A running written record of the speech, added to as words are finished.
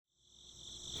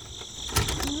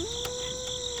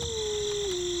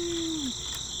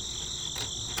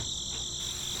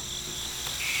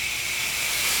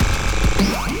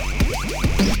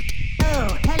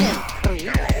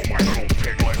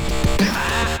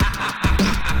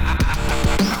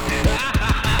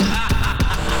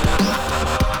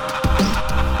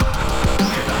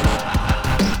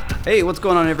Hey, what's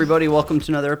going on, everybody? Welcome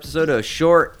to another episode of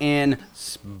Short and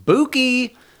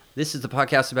Spooky. This is the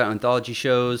podcast about anthology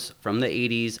shows from the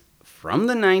 80s, from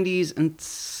the 90s, and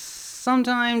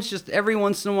sometimes just every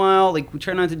once in a while, like we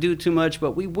try not to do too much,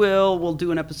 but we'll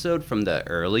do an episode from the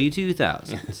early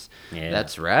 2000s. Yeah.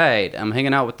 That's right. I'm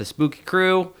hanging out with the spooky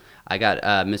crew. I got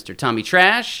Mr. Tommy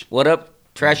Trash. What up,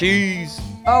 trashies?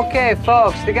 Okay,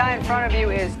 folks, the guy in front of you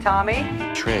is Tommy.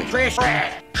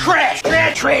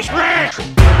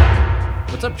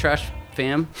 What's up, Trash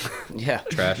fam? Yeah,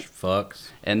 trash fucks.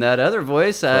 And that other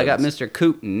voice, I got Mr.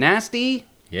 Coot Nasty.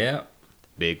 Yeah.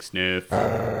 Big Sniff.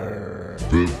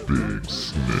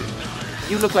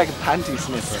 You look like a panty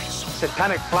sniffer.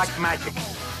 Satanic black magic.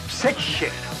 Sick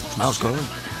shit. Smells good.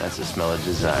 That's the smell of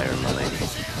desire, my lady.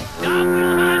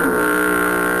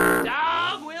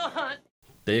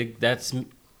 Big. That's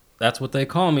what they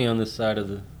call me on this side of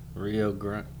the Rio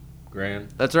Grande.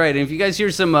 That's right. And if you guys hear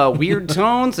some weird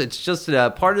tones, it's just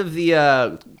part of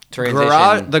the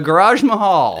Transition. garage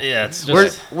mahal. Yeah, it's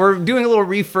just. We're doing a little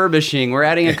refurbishing. We're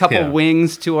adding a couple Yeah.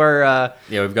 wings to our.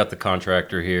 Yeah, we've got the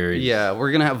contractor here. Yeah,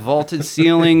 we're gonna have vaulted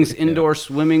ceilings, indoor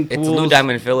swimming pools. It's Lou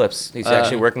Diamond Phillips. He's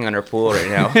actually working on our pool right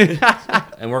now.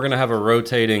 And we're gonna have a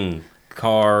rotating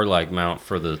car like mount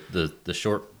for the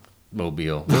short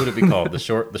mobile. What would it be called? The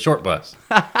short bus.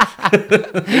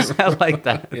 I like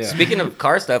that. Yeah. Speaking of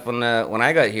car stuff, when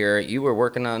I got here, you were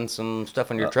working on some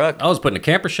stuff on your truck. I was putting a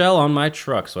camper shell on my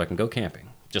truck so I can go camping,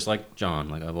 just like John.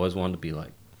 Like I've always wanted to be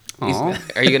like. Aw.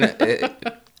 Are you gonna?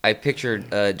 I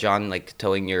pictured John like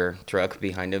towing your truck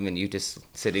behind him, and you just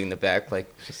sitting in the back,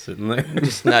 like Just sitting there.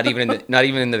 just not even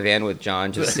in the van with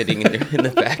John, just sitting in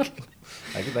the back.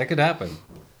 That could happen.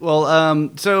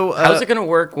 Well, so How's it gonna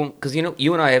work? Because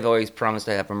you and I have always promised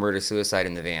to have a murder suicide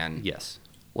in the van. yes.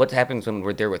 What happens when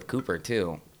we're there with Cooper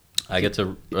too? I get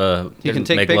to You can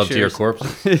take make love to your pictures.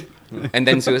 corpse, And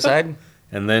then suicide?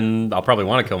 and then I'll probably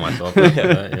want to kill myself.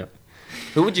 Yeah.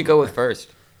 Who would you go with first?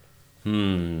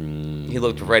 Hmm. He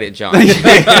looked right at John.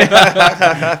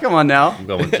 Come on now. I'm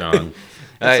going with John. It's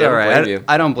I all don't right. blame you.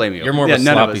 I don't blame you. You're more Yeah, of a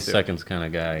none sloppy us do. seconds kind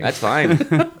of guy. That's fine.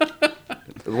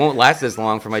 It won't last as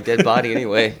long for my dead body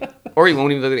anyway. Or he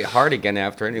won't even get hard again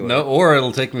after anyway. No, or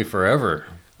it'll take me forever.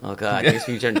 Oh, God. Just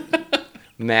you try to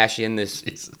mash in this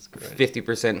Jesus Christ.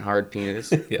 50% hard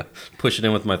penis. Yeah, push it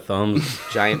in with my thumbs.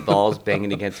 Giant balls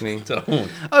banging against me. Don't.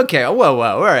 Okay. Whoa.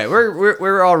 All right.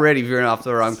 We're already veering off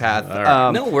the wrong path. All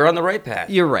right. No, we're on the right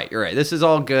path. You're right. This is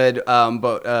all good.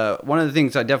 But one of the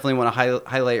things I definitely want to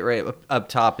highlight right up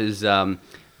top is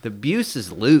the Buse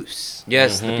is loose.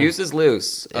 Yes, the Buse is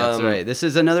loose. That's right. This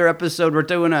is another episode. We're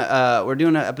doing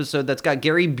an episode that's got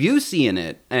Gary Busey in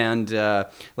it, and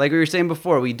like we were saying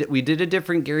before, we did a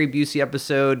different Gary Busey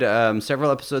episode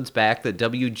several episodes back, the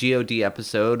WGOD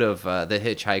episode of The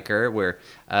Hitchhiker, where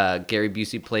Gary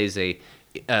Busey plays a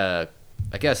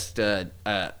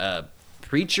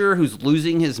preacher who's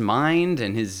losing his mind,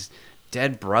 and his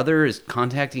dead brother is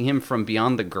contacting him from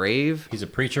beyond the grave. He's a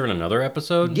preacher in another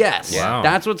episode? Yes, Wow.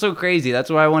 that's what's so crazy. That's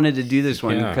why I wanted to do this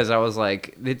one, Yeah. because I was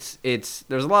like, it's.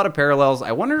 There's a lot of parallels.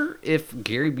 I wonder if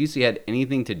Gary Busey had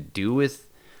anything to do with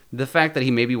the fact that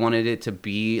he maybe wanted it to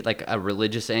be like a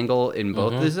religious angle in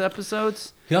both Mm-hmm. his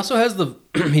episodes. He also has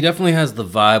he definitely has the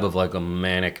vibe of like a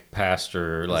manic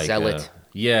pastor. Like Zealot.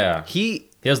 Yeah. He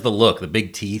has the look, the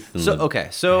big teeth. And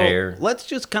So hair. let's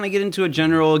just kind of get into a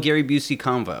general Gary Busey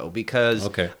convo, because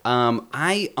Okay.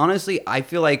 I honestly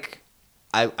feel like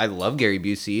I love Gary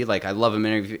Busey. Like, I love him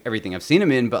in everything I've seen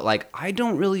him in, but like, I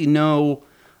don't really know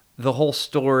the whole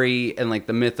story and like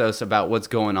the mythos about what's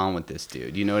going on with this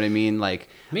dude. You know what I mean? Like,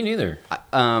 Me neither.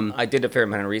 I did a fair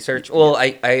amount of research. Well,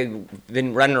 I've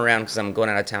been running around because I'm going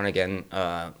out of town again,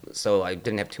 so I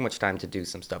didn't have too much time to do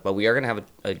some stuff. But we are going to have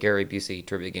a Gary Busey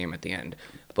trivia game at the end.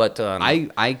 But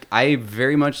I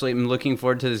very much am looking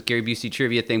forward to this Gary Busey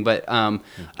trivia thing. But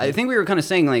I think we were kind of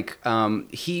saying like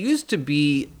he used to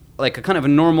be like a kind of a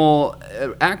normal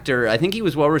actor. I think he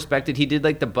was well respected. He did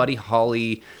like the Buddy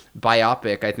Holly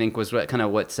biopic, I think, was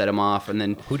what set him off. And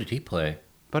then Who did he play?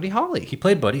 Buddy Holly. He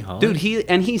played Buddy Holly. Dude,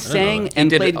 he sang that. and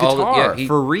did played all the- guitar yeah,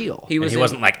 for real. he And was he in-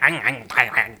 wasn't like.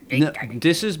 No,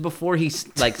 this is before he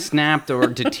like snapped or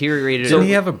deteriorated. Didn't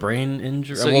he have a brain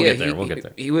injury? So, we'll yeah, get there. We'll get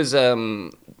there. He was.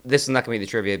 This is not going to be the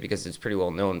trivia because it's pretty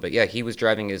well known. But yeah, he was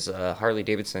driving his Harley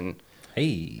Davidson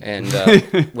Hey. and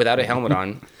without a helmet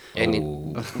on, and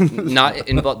Oh. not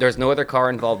involved. There's no other car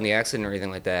involved in the accident or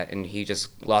anything like that, and he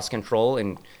just lost control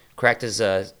and cracked his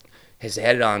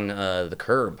head on the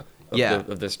curb of, Yeah.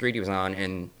 of the street he was on,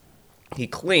 and he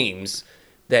claims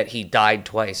that he died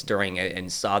twice during it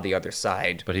and saw the other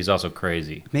side. But he's also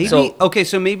crazy. Maybe So- okay,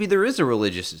 so maybe there is a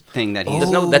religious thing that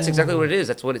he's. That's exactly what it is.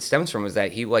 That's what it stems from. Is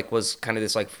that he like was kind of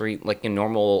this like free, like a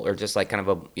normal or just like kind of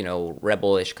a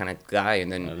rebel-ish kind of guy,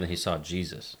 and then And then he saw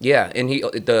Jesus. yeah, and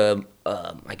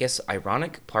I guess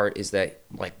ironic part is that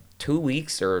like 2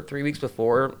 weeks or 3 weeks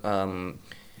before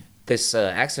this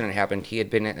accident happened, he had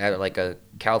been at like a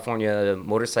California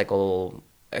motorcycle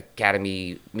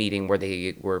academy meeting where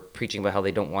they were preaching about how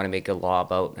they don't want to make a law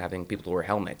about having people wear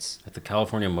helmets. At the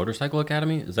California Motorcycle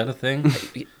Academy? Is that a thing?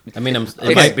 I mean, it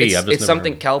It's- might be. It's, I've just it's never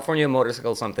something heard. California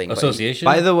Motorcycle something but- Association?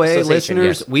 By the way, Association,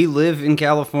 listeners, yes. we live in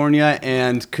California,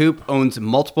 and Coop owns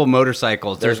multiple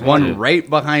motorcycles. There's one right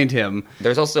behind him.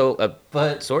 There's also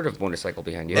a sort of motorcycle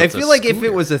behind you. I feel like if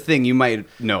it was a thing, you might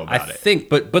know I about it. think,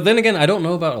 but then again, I don't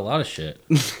know about a lot of shit.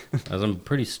 As I'm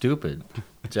pretty stupid.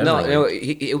 No, Generally.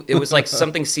 it was like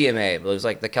something CMA. It was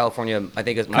like the California, I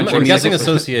think it's I'm Country guessing music-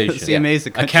 association. CMA is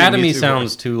the country Academy music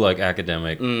sounds too like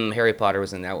academic. Harry Potter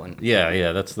was in that one.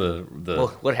 Yeah, that's the Well,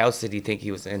 what house did he think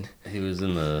he was in? he was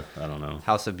in the I don't know.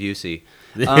 House of Busey.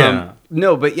 Yeah.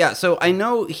 No, but yeah, so I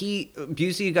know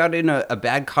Busey got in a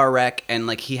bad car wreck and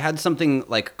like he had something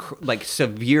like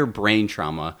severe brain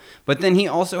trauma, but then he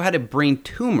also had a brain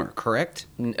tumor, correct?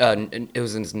 It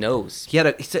was in his nose. He had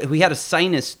a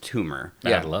sinus tumor.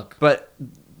 Bad Yeah. luck. But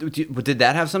did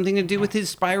that have something to do with his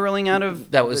spiraling out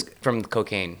of? That was from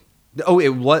cocaine. Oh, it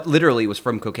what literally was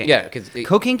from cocaine. Yeah, because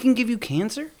Cocaine can give you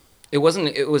cancer. it wasn't.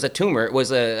 It was a tumor. It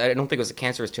was a. I don't think it was a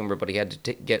cancerous tumor, but he had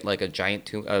to get like a giant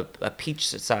tumor, a peach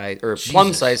size or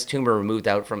plum sized tumor removed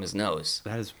out from his nose.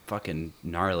 That is fucking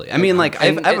gnarly. I mean, like, I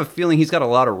have a feeling he's got a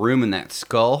lot of room in that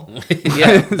skull.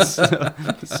 Yeah,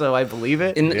 so I believe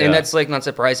it. and Yeah. that's like not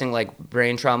surprising. Like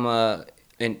brain trauma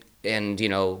and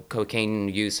cocaine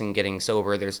use and getting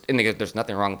sober. There's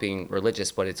nothing wrong with being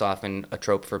religious, but it's often a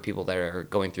trope for people that are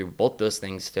going through both those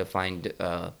things to find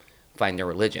their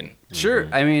religion. Sure.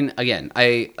 I mean, again,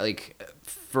 I like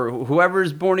for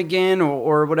whoever's born again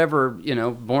or whatever,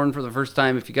 born for the first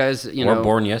time. If you guys, or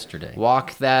born yesterday.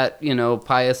 walk that,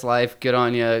 pious life, good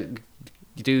on you,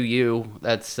 do you.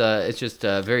 That's it's just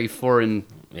very foreign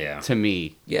Yeah. to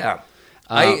me. Yeah,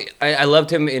 I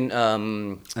loved him in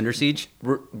Under Siege,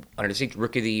 Under Siege,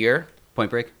 Rookie of the Year, Point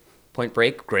Break. Point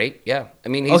Break. Great. Yeah, I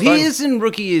mean he's He fun. is in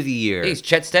Rookie of the Year. He's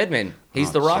Chet Stedman. He's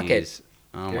Oh, the Rocket. jeez.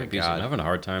 Oh Gary my Busey. I'm god. having a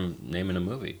hard time naming a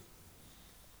movie.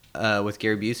 With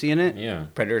Gary Busey in it. Yeah.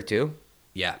 Predator 2.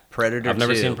 Yeah, Predator. I've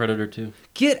never 2. seen Predator 2.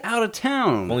 Get out of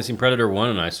town. I've only seen Predator 1,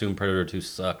 and I assume Predator 2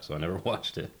 sucked, so I never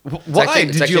watched it. Why?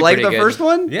 it's Did actually you like pretty the good. first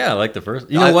one? Yeah, I like the first.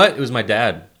 You know what? It was my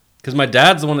dad. Because my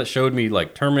dad's the one that showed me,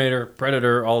 like, Terminator,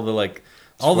 Predator, all the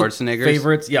Schwarzeneggers?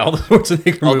 favorites. Yeah, all the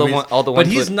Schwarzenegger All the movies. one- all the but ones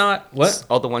he's with- not... What?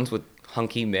 All the ones with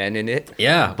hunky men in it.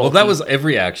 Yeah. Well, that was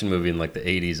every action movie in, like, the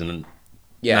 80s and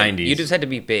Yeah, 90s. you just had to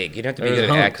be big. You didn't have to be There's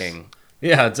good at hunks. acting.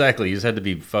 Yeah, exactly. You just had to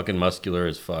be fucking muscular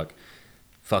as fuck.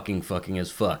 Fucking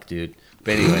as fuck, dude.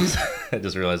 But anyways, I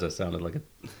just realized I sounded like a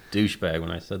douchebag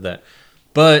when I said that.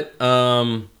 But,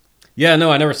 yeah,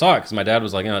 no, I never saw it because my dad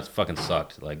was like, it fucking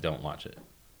sucked. Like, don't watch it.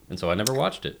 And so I never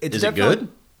watched it. Is it good?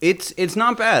 It's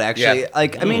not bad actually. Yeah.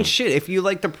 Like I mean, shit. If you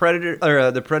like the Predator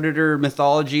or the Predator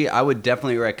mythology, I would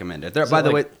definitely recommend it. There, Is by it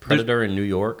the like way, Predator in New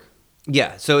York?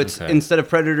 yeah. So it's Okay. instead of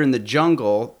Predator in the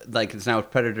jungle, like it's now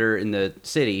Predator in the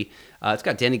city. It's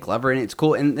got Danny Glover in it. It's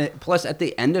cool. And plus, at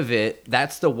the end of it,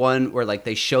 that's the one where like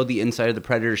they show the inside of the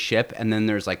Predator ship, and then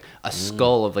there's like a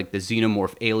skull of like the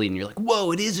xenomorph alien. You're like,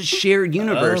 whoa, it is a shared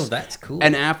universe. Oh, that's cool.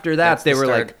 And after that, That's they the were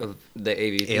start like of the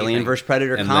AVP Alien thing. vs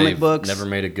Predator And comic they've books. never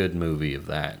made a good movie of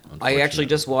that. I actually unfortunately.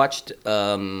 just watched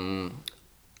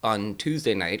on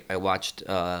Tuesday night. I watched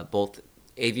both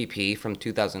AVP from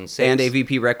 2006 and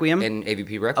AVP Requiem. and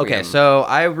AVP Requiem. Okay, so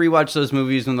I rewatched those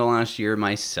movies in the last year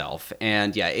myself,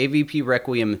 and yeah, AVP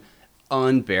Requiem,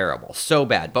 unbearable, so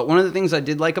bad. But one of the things I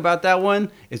did like about that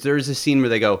one is there is a scene where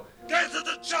they go, "Get to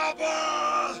the chopper!"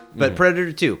 But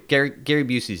Predator 2, Gary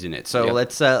Busey's in it. So Yep.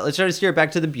 let's try to steer it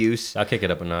back to the Buse. I'll kick it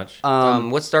up a notch.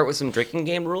 let's start with some drinking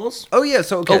game rules. Oh yeah,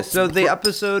 so okay, Oh. so the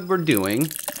episode we're doing,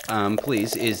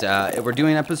 please, is we're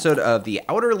doing an episode of The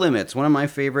Outer Limits, one of my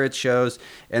favorite shows,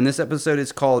 and this episode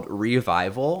is called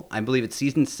Revival. I believe it's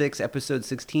season 6, episode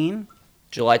 16.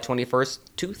 July 21st,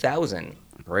 2000.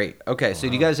 Great. Okay, so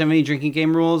do you guys have any drinking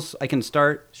game rules? I can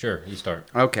start. Sure, you start.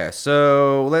 Okay,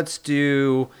 so let's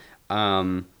do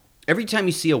every time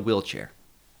you see a wheelchair.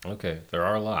 Okay, there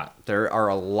are a lot. There are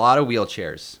a lot of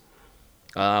wheelchairs.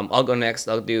 I'll go next.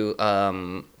 I'll do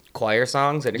choir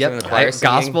songs. Anything in the Yep, choir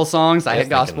singing. gospel songs. I I was had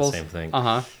thinking the gospels. same thing.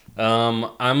 Uh-huh.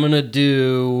 I'm gonna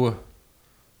do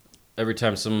every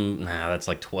time that's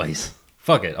like twice.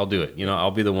 Fuck it, I'll do it.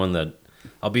 I'll be the one that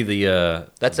I'll be the.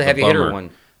 That's a the heavy hitter bummer. one.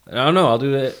 I don't know. I'll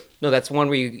do it. No, that's one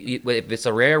where if it's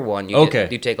a rare one, you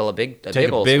you take a big Take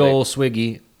a big old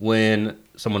swiggy when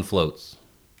someone floats.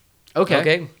 Okay.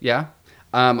 Okay. Yeah.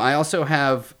 I also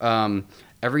have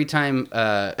every time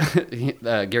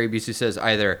Gary Busey says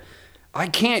either "I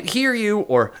can't hear you"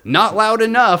 or "not loud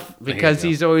enough," because go.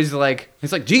 he's always like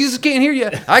Jesus can't hear you.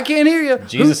 I can't hear you.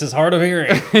 Jesus is hard of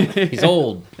hearing. He's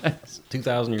old. He's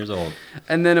 2,000 years old.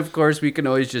 And then of course we can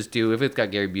always just do if it's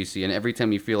got Gary Busey, and every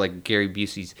time you feel like Gary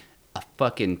Busey's a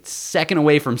fucking second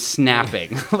away from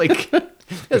snapping, like.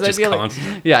 Because I Just feel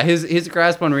constant. like, his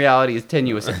grasp on reality is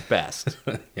tenuous at best.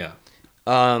 Yeah.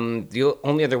 The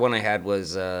only other one I had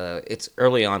was it's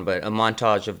early on, but a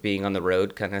montage of being on the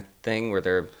road kind of thing where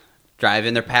they're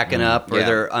Driving, they're packing up, or Yeah.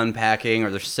 they're unpacking,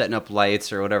 or they're setting up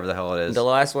lights, or whatever the hell it is. the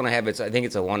last one I have. I think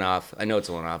it's a one-off. I know it's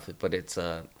a one-off, but it's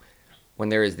when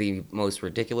there is the most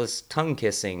ridiculous tongue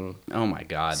kissing Oh my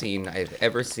god. scene I've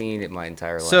ever seen in my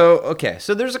entire life.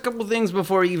 So there's a couple things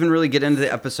before we even really get into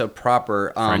the episode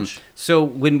proper. French. So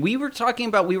when we were talking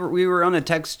about, we were on a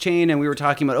text chain and we were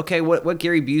talking about, okay, what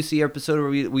Gary Busey episode are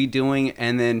we doing?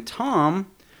 And then Tom,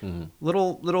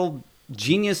 little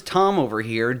genius Tom over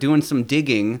here doing some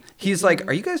digging. He's like,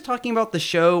 "Are you guys talking about the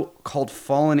show called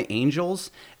Fallen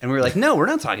Angels?" And we were like, "No, we're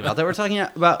not talking about that. We're talking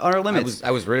about Our Limits."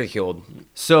 I was ridiculed.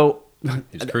 So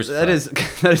He's crucified. that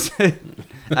is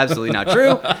absolutely not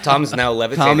true. Tom's now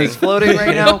levitating. Tom is floating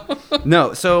right now.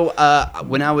 No, so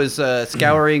when I was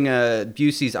scouring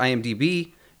Busey's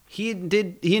IMDb, he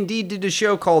indeed did a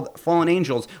show called Fallen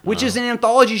Angels, which is an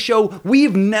anthology show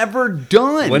we've never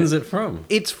done. When's it from?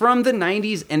 It's from the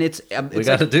 90s, and it's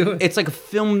gotta do it. It's like a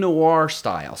film noir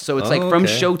style, so it's like from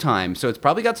Okay. Showtime. So it's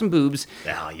probably got some boobs,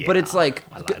 Oh, yeah. but it's like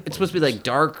I like it's supposed to be like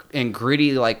dark and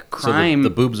gritty, like So crime. the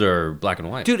boobs are black and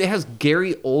white. Dude, it has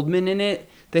Gary Oldman in it.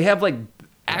 They have like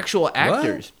actual What?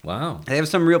 actors. Wow. They have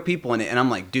some real people in it, and I'm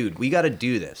like, dude, we got to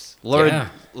do this.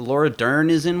 Laura Dern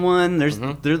is in one. There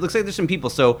looks like there's some people.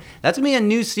 So that's gonna be a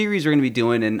new series we're gonna be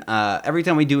doing, and every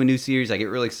time we do a new series, I get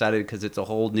really excited because it's a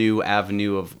whole new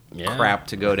avenue of crap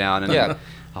to go down, and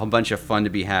a whole bunch of fun to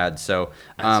be had. So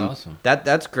That's awesome.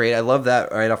 That's great. I love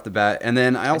that right off the bat. And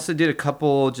then I also did a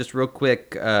couple just real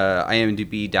quick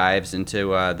IMDb dives into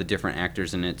the different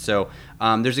actors in it. So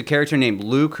there's a character named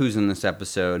Luke who's in this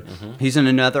episode. He's in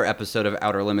another episode of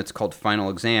Outer Limits called Final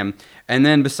Exam. And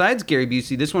then besides Gary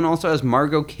Busey, this one also has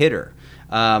Margot Kidder.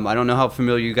 I don't know how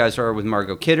familiar you guys are with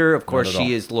Margot Kidder. Of course, at all.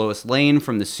 she is Lois Lane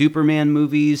from the Superman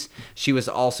movies. She was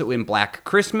also in Black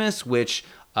Christmas, which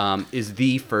is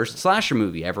the first slasher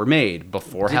movie ever made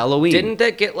before Halloween. Didn't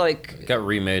that get like? It got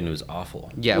remade and it was awful.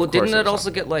 Yeah, Well, of course didn't that was also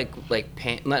awful. get like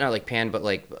pan? Not like pan, but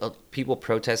like people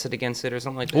protested against it or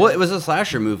something like that. Well, it was a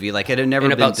slasher movie. Like it had never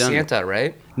and been about done. Santa,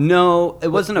 right? No, it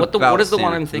wasn't What about. what is the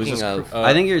one Santa. I'm thinking just of?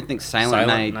 I think you're thinking Silent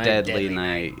Night, Night, Deadly, Deadly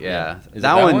Night. Yeah, Is it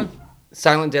that one.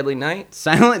 Silent Deadly Night.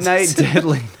 Silent Night,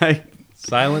 Deadly Night.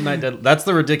 Silent Night Dead. That's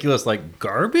the ridiculous like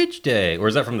garbage day, or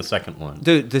is that from the second one?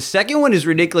 Dude, the second one is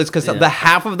ridiculous because the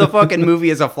half of the fucking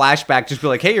movie is a flashback. Just be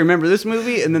like, hey, remember this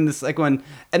movie? And then the second one,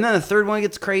 and then the third one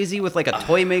gets crazy with like a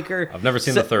toy maker. I've never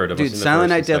seen the third. I've Dude, seen the Silent first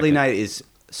Night, and Deadly second. Night is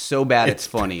so bad it's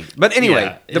funny. But anyway,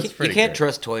 Yeah, You, it's you pretty can't good.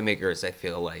 trust toy makers. I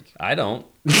feel like, I don't.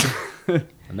 I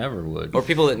never would. or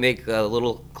people that make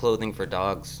little clothing for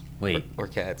dogs Wait. or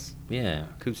cats. Yeah.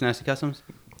 Coops Nasty Customs.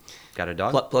 Got a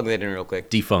dog? Plug that in real quick.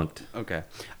 Defunct. Okay.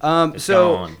 It's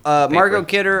So gone. Margot Paper.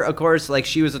 Kidder, of course, like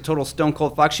she was a total Stone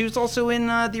Cold Fox. She was also in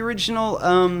the original.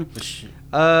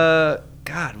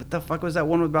 God, what the fuck was that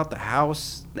one about the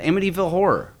house? The Amityville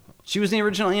Horror. She was in the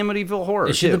original Amityville Horror.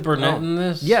 Is she too. the brunette in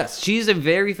this? Yes, she's a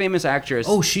very famous actress.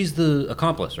 Oh, she's the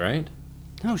accomplice, right?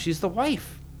 no, she's the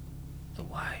wife. The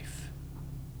wife.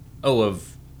 Oh,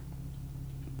 of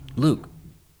Luke.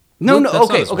 No, Luke, no. that's not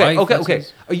Okay, his okay, wife, okay, that's okay.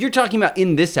 his- Oh, you're talking about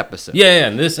in this episode. Yeah,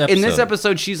 in this episode. In this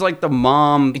episode, she's like the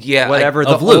mom. Yeah, whatever.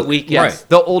 of the Luke, old, yes, right.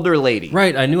 the older lady.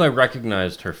 Right, I knew I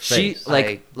recognized her She face.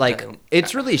 like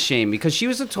it's really a shame because she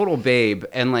was a total babe,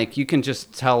 and like you can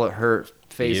just tell her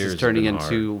face Years is have turning been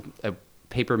into a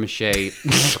paper mache,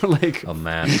 like A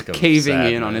mask of caving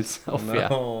in sadness. on itself. Yeah,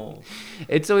 No.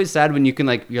 it's always sad when you can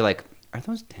like you're like, are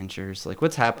those dentures? Like,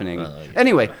 what's happening? Yeah,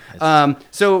 Anyway,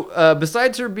 so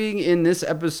besides her being in this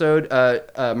episode,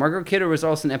 Margot Kidder was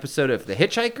also an episode of The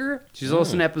Hitchhiker. She's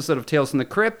also an episode of Tales from the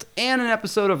Crypt and an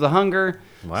episode of The Hunger.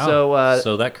 Wow. So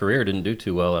So that career didn't do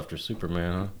too well after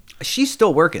Superman, she's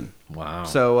still working. huh? Wow.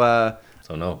 So.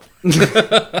 So no.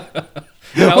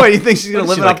 What do you think she's gonna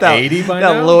What is live she, off that 80 by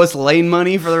that now? Lois Lane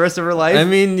money for the rest of her life? I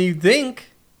mean, you'd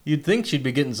think she'd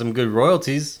be getting some good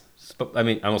royalties. I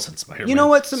mean, I almost said Spider-Man. You know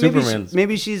what? So Superman's.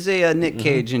 maybe she's a Nick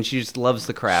Cage and she just loves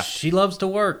the craft. She loves to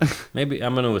work. Maybe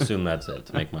I'm going to assume that's it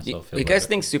to make myself feel You guys better.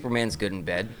 think Superman's good in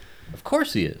bed? Of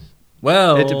course he is.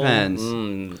 Well, It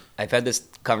depends. I've had this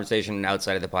conversation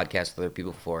outside of the podcast with other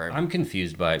people before. I'm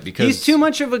confused by it because He's too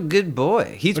much of a good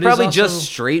boy. He's But he's probably also- just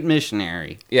straight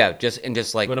missionary. Yeah,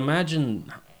 just like But imagine,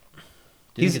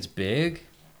 do you He's- think it's big?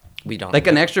 we don't Like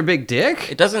an extra big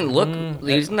dick? It doesn't look.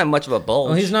 He doesn't have much of a bulge.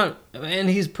 Well, he's not, and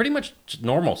he's pretty much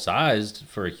normal sized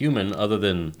for a human. Other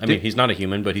than, I mean, he's not a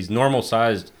human, but he's normal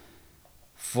sized,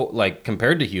 like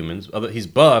compared to humans. He's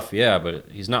buff, yeah, but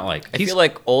he's not like. I feel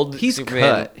like old He's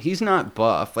Superman. cut. He's not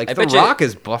buff. Like I The bet you- Rock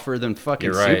is buffer than fucking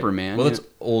You're right. Superman. Well, it's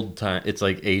old time. It's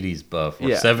like 80s buff or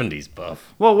Yeah. 70s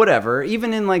buff. Well, whatever.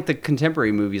 Even in like the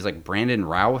contemporary movies, like Brandon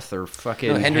Routh or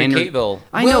fucking No, Henry Cavill.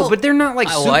 I know, but they're not like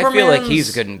Oh, Superman. I feel like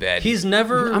he's good in bed. He's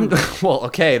never. Well,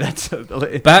 okay, that's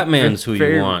Batman's who you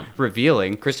very want.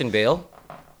 Revealing. Christian Bale.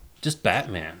 Just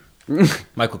Batman.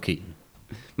 Michael Keaton.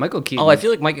 Michael Keaton. Oh, I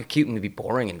feel like Michael Keaton would be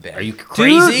boring in bed. Are you Dude,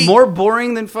 crazy? more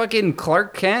boring than fucking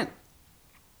Clark Kent.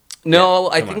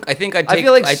 No, I come think I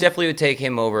feel like I definitely would take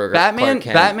him over Batman. Clark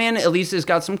Kent. Batman at least has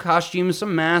got some costumes,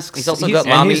 some masks. He's also got and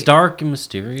mommy- he's dark and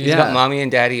mysterious. He's Yeah. got mommy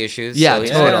and daddy issues. Yeah, so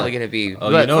he's totally. definitely gonna be.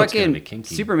 Oh, but you know it's fucking gonna be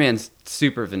kinky. Superman's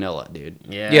super vanilla, dude.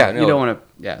 Yeah. Yeah, no. You don't want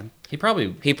to. Yeah. He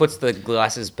probably. He puts the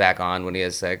glasses back on when he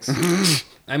has sex.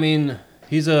 I mean,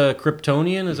 he's a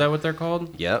Kryptonian. Is that what they're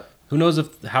called? Yep. Who knows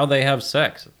how they have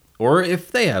sex, or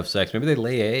if they have sex? Maybe they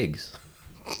lay eggs.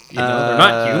 You know, they're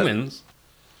not humans.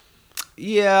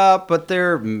 Yeah, but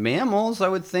they're mammals. I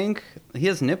would think he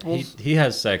has nipples. He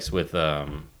has sex with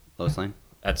Lois Lane.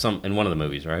 in one of the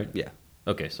movies, right? Yeah.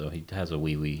 Okay, so he has a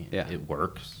wee wee. Yeah. It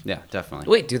works. Yeah, definitely.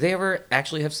 Wait, do they ever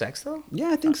actually have sex though? Yeah,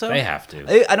 I think so. They have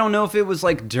to. I don't know if it was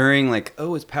like during like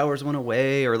his powers went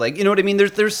away or like you know what I mean.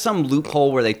 There's some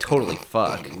loophole where they totally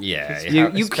fuck. Yeah. You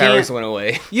His can't. powers went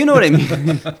away. You know what I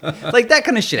mean? Like that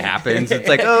kind of shit happens. It's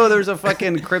like there's a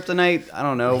fucking kryptonite. I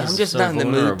don't know. I'm just so not in the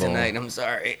mood vulnerable. tonight. I'm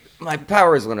sorry. My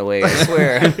powers went away. I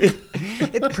swear.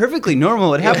 It's perfectly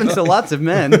normal. It happens to lots of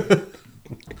men.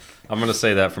 I'm gonna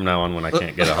say that from now on when I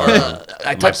can't get a hard on. I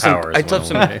My touched some. powers I went touched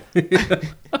some. away.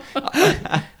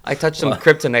 I touched some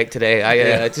kryptonite today.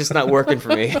 It's just not working for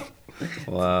me.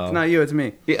 Wow. It's not you. It's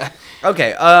me. Yeah.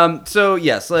 Okay. So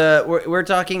yes, we're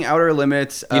talking Outer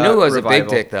Limits. You know who has a big revival.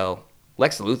 dick though?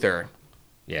 Lex Luthor.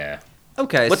 Yeah.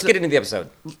 Okay. Let's so- get into the episode.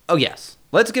 Oh, yes.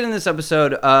 Let's get in this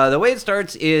episode. The way it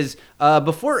starts is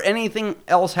before anything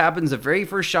else happens, the very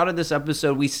first shot of this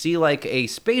episode, we see like a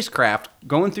spacecraft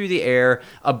going through the air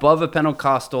above a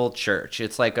Pentecostal church.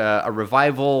 It's like a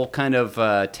revival kind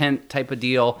of tent type of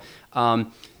deal.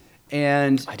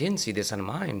 And I didn't see this on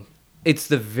mine. it's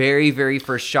the very, very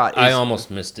first shot. I Is-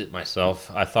 almost missed it myself.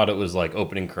 I thought it was like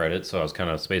opening credits, so I was kind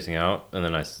of spacing out, and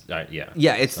then yeah.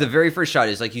 Yeah, it's the very first shot.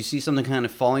 Is like you see something kind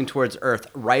of falling towards Earth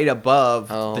right above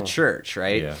Oh. the church,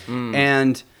 right? Yeah.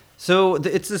 And so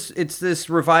it's this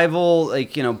revival,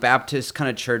 like Baptist kind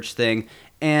of church thing,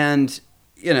 and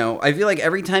I feel like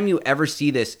every time you ever see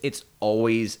this, it's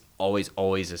always a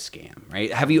scam,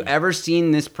 right? Have you ever seen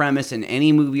this premise in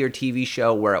any movie or TV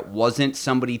show where it wasn't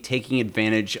somebody taking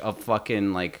advantage of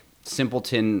fucking like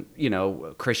simpleton,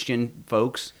 Christian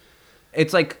folks?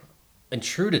 It's like In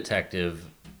True Detective,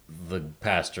 the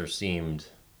pastor seemed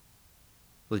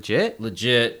legit.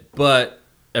 legit, but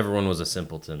everyone was a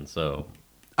simpleton, so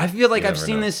I feel like You I've never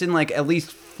seen know. this in like at least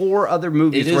 4 other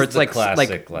movies It where is it's the like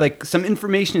classic, like some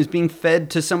information is being fed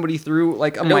to somebody through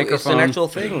like a No, microphone. it's an actual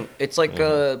thing. It's like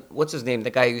what's his name? The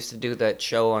guy who used to do that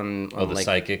show on the like,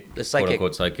 psychic, the psychic. quote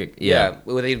unquote psychic. Yeah,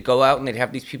 where they'd go out and they'd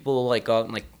have these people like go out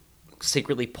and like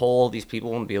secretly poll these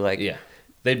people and be like, Yeah.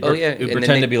 They'd Oh, yeah, they'd and then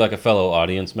pretend they- to be like a fellow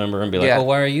audience member and be like, Yeah. "Oh,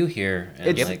 why are you here?"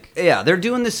 And It's, like, yeah, they're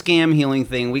doing the scam healing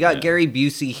thing. We got Gary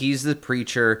Busey. He's the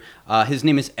preacher. His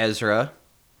name is Ezra.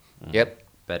 Yep.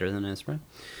 Better than Ezra.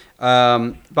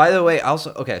 By the way,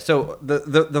 also so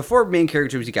the 4 main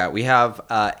characters we got. We have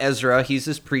Ezra. He's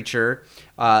this preacher.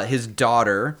 His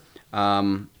daughter.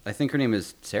 I think her name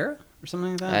is Sarah or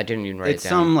something like that. I didn't even write It's it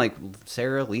down. some like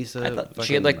Sarah, Lisa. I thought she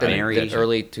fucking had like the Mary.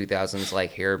 early 2000s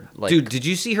like hair. Like, Dude, did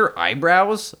you see her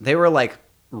eyebrows? They were like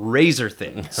razor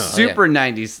thin, super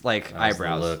 90s like How's the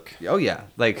eyebrows. look? Oh yeah,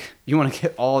 like you want to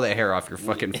get all the hair off your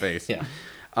fucking face. yeah,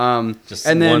 just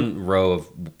and then one row of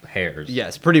hairs.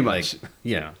 yes, pretty much.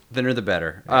 Yeah. Thinner the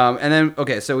better. And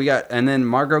then so we got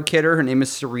Margot Kidder. Her name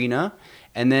is Serena.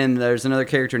 And then there's another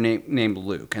character named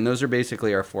Luke. And those are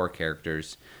basically our 4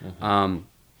 characters.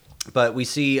 But we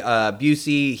see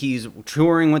Busey. He's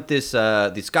touring with this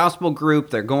gospel group.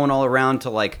 They're going all around to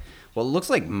like what looks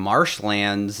like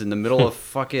marshlands in the middle of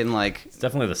fucking like. It's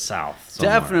definitely the South.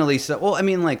 Somewhere. Definitely so. Well, I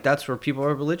mean, like that's where people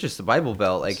are religious. The Bible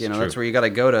Belt, like It's that's true. where you got to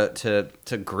go to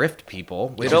grift people,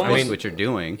 which is almost- basically what you're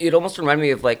doing. It almost reminded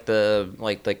me of like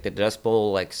the Dust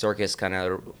Bowl like circus kind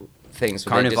of things.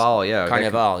 where they just- Carnival, yeah.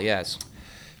 Carnival, yes.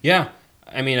 Yeah,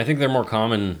 I mean, I think they're more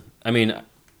common. I mean,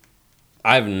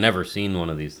 I've never seen one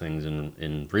of these things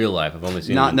in real life. I've only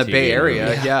seen Not in them the on Bay TV and Area,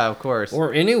 movies. yeah, of course.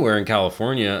 or anywhere in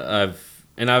California. I've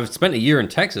spent a year in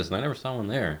Texas and I never saw one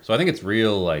there. So I think it's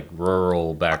real like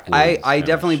rural backwoods. I kind of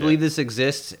definitely shit. believe this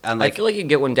exists. And I like, feel like you can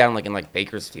get one down like in like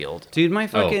Bakersfield. dude, my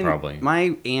fucking probably.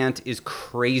 my aunt is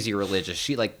crazy religious.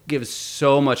 She like gives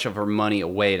so much of her money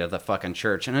away to the fucking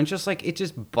church, and I'm just like, it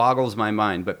just boggles my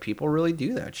mind. But people really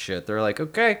do that shit. They're like,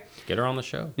 okay, Get her on the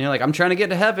show. you know, like I'm trying to get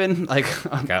to heaven. Like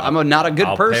Got- I'm not a good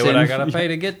I'll person. Pay what I gotta pay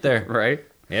to get there. right?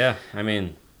 Yeah, I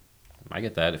mean, I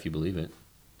get that if you believe it.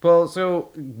 Well,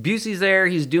 so Busey's there.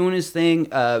 He's doing his thing.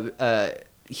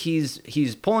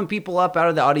 He's pulling people up out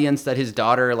of the audience that his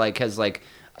daughter like has like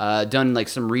done like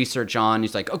some research on.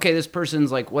 He's like, okay, this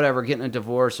person's like whatever getting a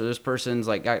divorce, or this person's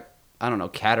like I don't know,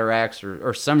 cataracts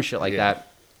or some shit like Yeah. that.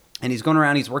 And he's going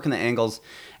around. He's working the angles,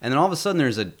 and then all of a sudden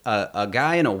there's a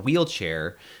guy in a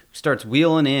wheelchair who starts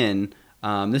wheeling in.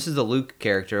 This is the Luke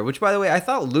character, which by the way I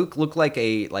thought Luke looked like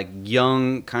a like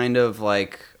young kind of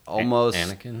like almost.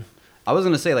 Anakin. I was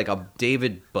gonna say like a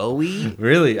David Bowie.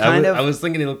 Really? Kind of. I was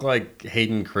thinking he looked like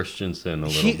Hayden Christensen a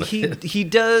little bit. He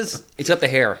does. It's got the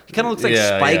hair. He kind of looks like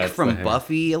Yeah, Spike yeah, it's the from hair.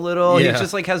 Buffy a little. Yeah. He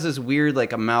just like has this weird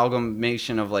like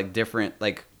amalgamation of like different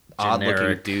like odd looking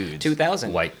Generic dudes.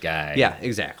 2000. White guy. Yeah,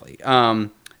 exactly.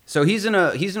 So he's in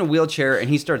a wheelchair and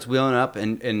he starts wheeling up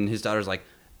and his daughter's like,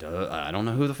 duh, I don't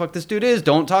know who the fuck this dude is.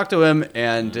 Don't talk to him.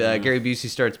 And Gary Busey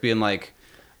starts being like,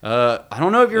 I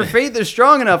don't know if your faith is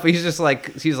strong enough. He's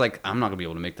like, I'm not gonna be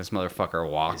able to make this motherfucker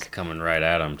He's walk. coming right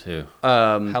at him too.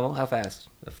 How fast?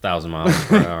 1,000 miles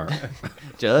per hour.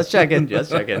 Just checking.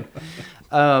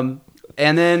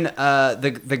 And then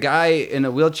the guy in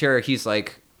a wheelchair, he's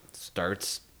like,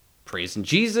 starts praising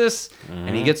Jesus,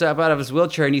 and he gets up out of his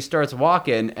wheelchair and he starts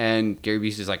walking. And Gary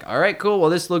Busey's like, all right, cool. Well,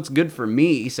 this looks good for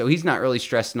me. So he's not really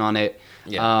stressing on it.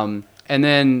 Yeah. And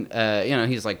then,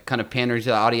 he's like kind of pandering to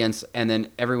the audience, and then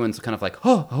everyone's kind of like,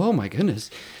 oh my goodness.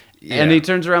 And Yeah. he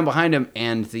turns around behind him,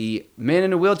 and the man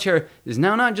in a wheelchair is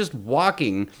now not just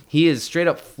walking; he is straight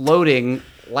up floating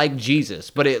like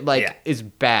Jesus. But it Yeah. is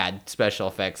bad special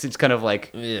effects. It's kind of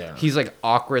like he's like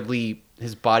awkwardly,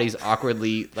 his body's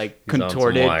awkwardly like He's on some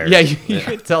contorted. wires. Yeah, you Yeah.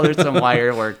 can tell there's some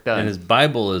wire work done. And his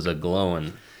Bible is a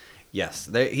glowing. Yes,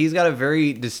 he's got a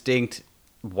very distinct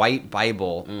white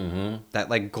Bible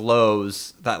that like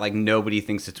glows. That like nobody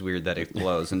thinks it's weird that it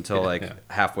glows until like Yeah.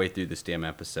 halfway through this damn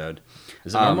episode.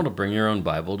 Is it normal to bring your own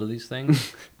Bible to these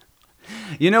things?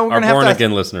 You know, we're Our gonna have born to.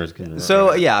 again listeners can.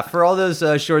 So yeah, for all those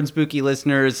short and spooky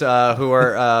listeners who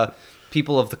are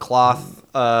people of the cloth,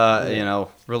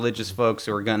 religious folks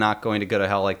who are not going to go to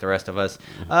hell like the rest of us,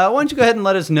 why don't you go ahead and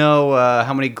let us know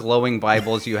how many glowing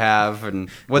Bibles you have and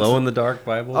what's, glow in the dark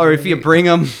Bible. or if you bring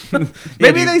them.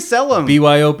 Maybe they sell them.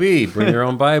 BYOB, bring your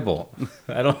own Bible.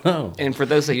 I don't know. And for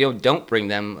those of you who don't bring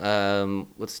them,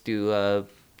 let's do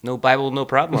no Bible, no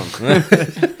problem.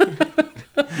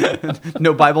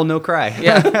 No Bible, no cry.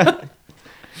 Yeah.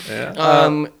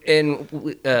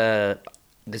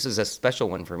 This is a special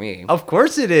one for me. Of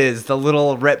course it is. The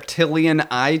little reptilian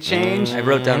eye change. I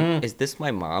wrote down, is this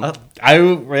my mom? I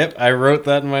wrote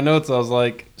that in my notes. I was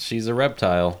like, she's a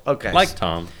reptile. Okay. Like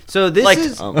Tom. So this Like,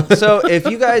 is so if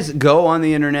you guys go on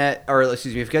the internet, or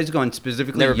excuse me, if you guys go on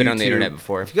specifically Never YouTube, been on the internet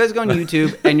before. If you guys go on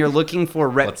YouTube and you're looking for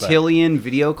What's that? reptilian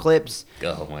video clips,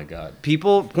 Oh my God.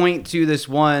 people point to this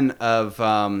one of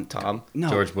Tom? No,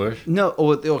 George Bush? No,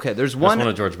 okay. There's That's one, one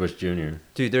of George Bush Jr.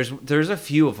 dude. There's a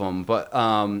few of them, but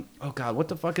oh god, what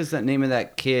the fuck is that name of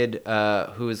that kid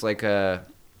who is like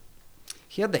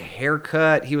he had the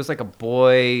haircut. He was like a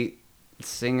boy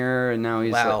singer, and now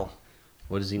he's Wow.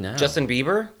 What is he now? Justin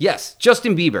Bieber? yes,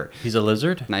 Justin Bieber. He's a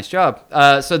lizard? Nice job.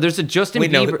 So there's a Justin We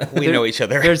know- Bieber. we know each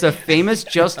other. There's a famous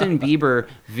Justin Bieber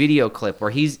video clip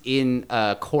where he's in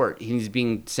court. He's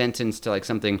being sentenced to like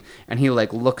something, and he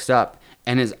like looks up,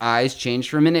 and his eyes change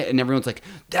for a minute, and everyone's like,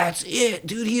 "That's it,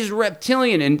 dude. He's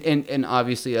reptilian." And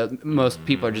obviously, most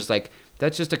people are just like,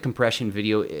 "That's just a compression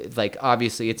video." Like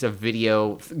obviously, it's a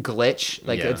video glitch.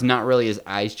 Like Yeah. it's not really his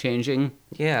eyes changing,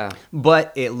 Yeah.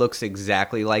 but it looks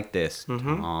exactly like this.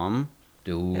 Tom.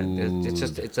 Dude.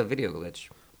 It's a video glitch.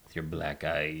 with your black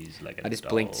eyes like a I just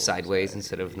blinked doll's sideways eyes.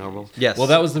 instead of normal. Yes. Well,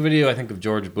 that was the video I think of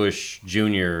George Bush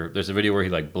Jr. There's a video where he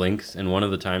like blinks, and one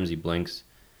of the times he blinks,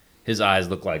 his eyes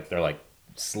look like they're like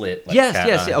slit. Like Yes, cat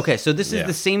yes. eyes. Okay, so this is Yeah.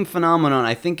 the same phenomenon.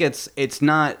 I think it's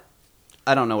not.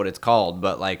 I don't know what it's called,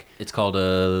 but like It's called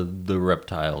the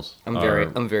reptiles. I'm are very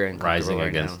uncomfortable rising right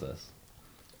against now. us.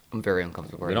 I'm very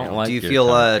uncomfortable We right don't now. like. do you your feel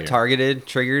tongue here. targeted,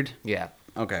 triggered? Yeah.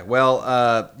 Okay.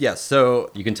 Well, yes. So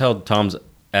You can tell Tom's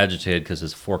agitated because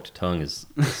his forked tongue is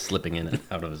slipping in and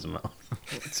out of his mouth.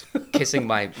 Kissing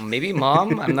my maybe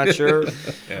mom. I'm not sure.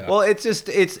 well, it's just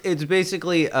it's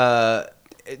basically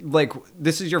like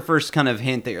this is your first kind of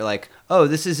hint that you're like, oh,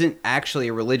 this isn't actually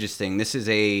a religious thing. This is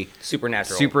a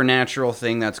Supernatural.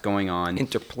 thing that's going on.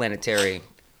 Interplanetary.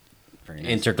 Very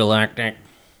nice. Intergalactic.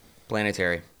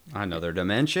 Planetary. Another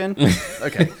dimension.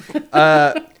 Okay.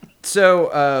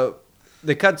 So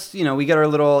the cuts, we get our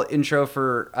little intro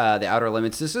for The Outer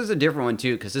Limits. This is a different one,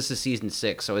 too, because this is season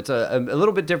 6. So it's a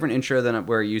little bit different intro than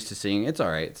we're used to seeing. It's all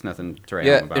right. It's nothing to write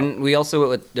home about. And we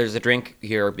also, there's a drink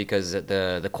here because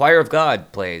the Choir of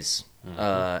God plays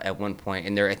at one point.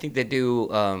 And I think they do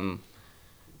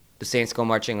The Saints Go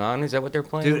Marching On. Is that what they're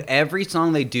playing? Dude, every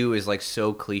song they do is, like,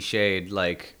 so cliched.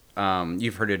 Like,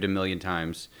 you've heard it a million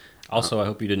times. Also, I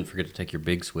hope you didn't forget to take your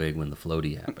big swig when the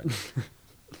floaty happened.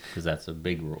 Because that's a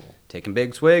big rule. Taking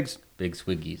big swigs. Big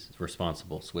swiggies.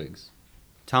 Responsible swigs.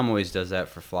 Tom always does that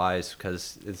for flies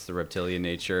because it's the reptilian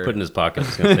nature. Put in his pocket.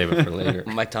 He's going to save it for later.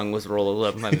 My tongue was rolled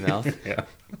up in my mouth. Yeah.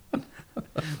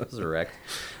 This is a wreck.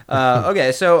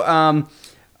 Okay, so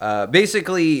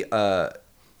basically,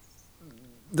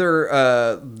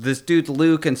 they're this dude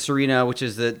Luke and Serena, which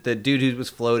is the dude who was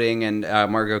floating, and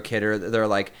Margot Kidder. They're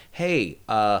like, hey,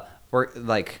 we're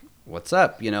like, what's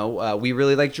up? We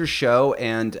really liked your show,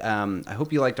 and I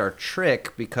hope you liked our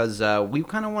trick because we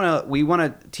kind of want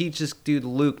to teach this dude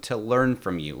Luke to learn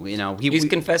from you. He's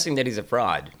confessing that he's a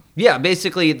fraud. Yeah,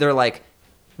 basically, they're like,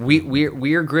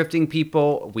 we're grifting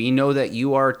people. We know that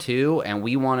you are too, and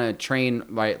we want to train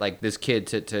this kid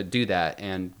to do that.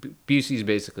 And Busey's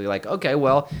basically like, okay,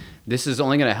 well, this is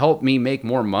only going to help me make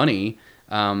more money.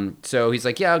 So he's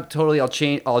like, yeah, totally. I'll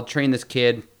train this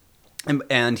kid.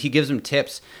 And he gives him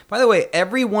tips. By the way,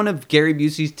 every one of Gary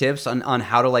Busey's tips on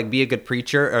how to be a good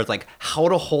preacher is like how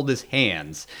to hold his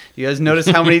hands. You guys notice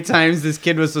how many times this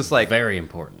kid was just like Very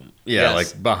important. Yeah, Yes.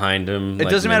 like behind him. It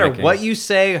doesn't matter what you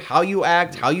say, how you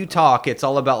act, how you talk. It's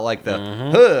all about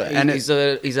the and He's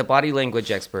a body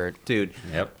language expert. dude.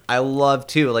 Yep. I love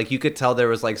too. You could tell there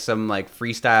was some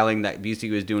freestyling that Busey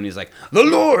was doing. He's like, the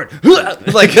Lord.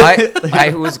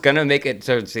 I was gonna make it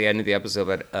towards the end of the episode,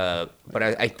 but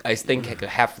I think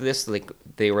half of this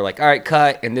they were like, all right,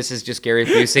 cut, and this is just Gary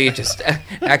Busey just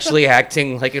actually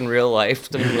acting like in real life.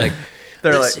 To be like,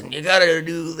 They're listen, you gotta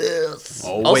do this.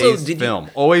 always did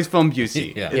film. Always film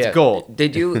Busey. Yeah. It's gold.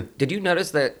 Did you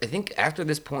notice that? I think after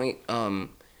this point,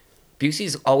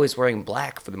 Busey's always wearing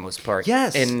black for the most part.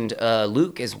 Yes. And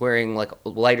Luke is wearing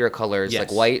lighter colors, Yes.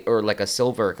 like white or a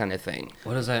silver kind of thing.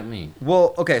 What does that mean?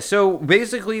 Well, okay, so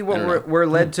basically what don't know. we're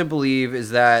led to believe is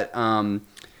that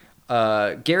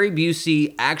Gary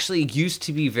Busey actually used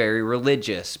to be very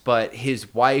religious, but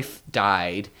his wife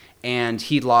died and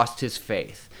he lost his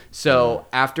faith. So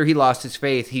after he lost his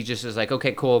faith, he just is like,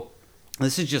 okay, cool.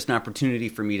 This is just an opportunity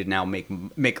for me to now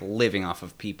make a living off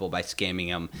of people by scamming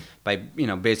them, by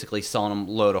basically selling them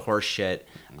a load of horse shit.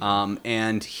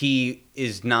 And he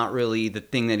is not really the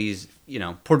thing that he's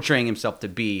portraying himself to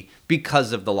be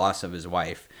because of the loss of his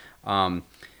wife.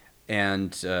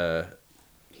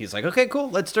 He's like, okay,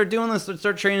 cool, let's start doing this. Let's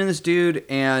start training this dude.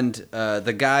 And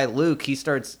the guy, Luke, he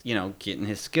starts, getting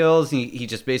his skills. He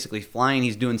just basically flying.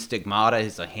 He's doing stigmata.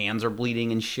 His hands are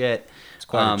bleeding and shit. It's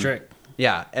quite a trick.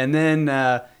 Yeah. And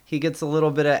then he gets a little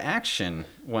bit of action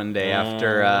one day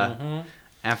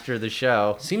after the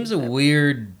show. Seems a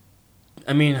weird.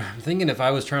 I mean, I'm thinking if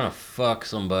I was trying to fuck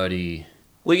somebody.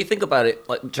 Well, you think about it.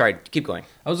 Sorry, keep going.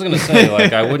 I was going to say,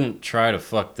 I wouldn't try to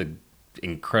fuck the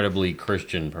incredibly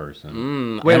Christian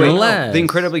person. Wait, Unless- the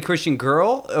incredibly Christian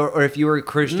girl? Or if you were a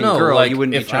Christian No, girl, you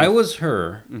wouldn't if be trying I to... was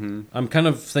her, I'm kind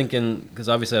of thinking, because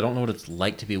obviously I don't know what it's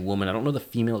like to be a woman. I don't know the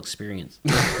female experience.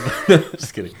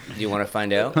 Just kidding. Do you want to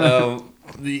find out?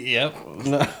 Yep.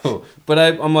 No. But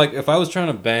I'm like, if I was trying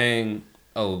to bang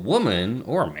a woman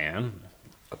or a man,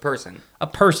 A person.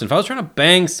 if I was trying to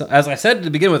bang, as I said to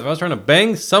begin with, if I was trying to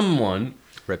bang someone,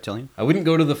 Reptilian? I wouldn't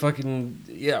go to the fucking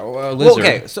lizard. Well,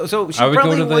 okay, so she I would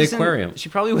probably go to the wasn't, aquarium. She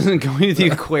probably wasn't going to the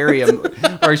aquarium,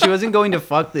 or she wasn't going to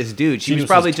fuck this dude. She was was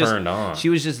probably just turned on. She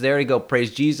was just there to go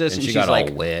praise Jesus, And and she she's got all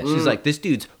like, wet. she's like, this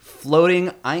dude's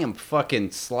floating. I am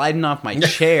fucking sliding off my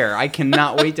chair. I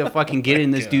cannot wait to fucking get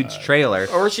in this dude's trailer.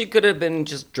 Or she could have been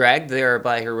just dragged there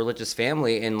by her religious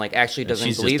family and like actually doesn't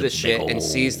she's believe just this a big shit and ol'-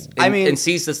 sees. I mean- and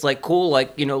sees this like cool,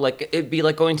 like like it'd be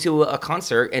like going to a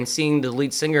concert and seeing the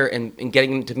lead singer and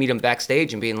getting to meet him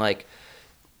backstage and being like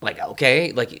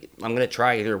okay, like I'm gonna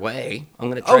try either way. I'm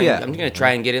gonna try. I'm gonna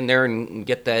try and get in there and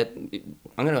get that.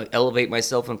 I'm gonna elevate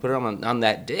myself and put it on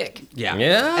that dick. Yeah.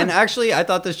 Yeah. And actually, I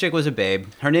thought this chick was a babe.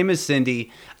 Her name is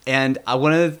Cindy. And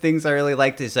one of the things I really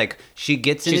liked is like she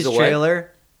gets in She's his a what?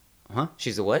 trailer.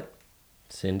 She's a what?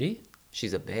 Cindy?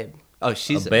 She's a babe. Oh,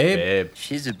 she's A babe? babe.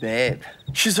 She's a babe.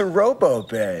 She's a robo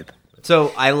babe.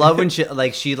 So I love when she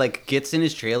gets in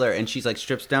his trailer and she's like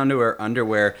strips down to her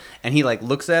underwear and he like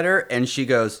looks at her and she's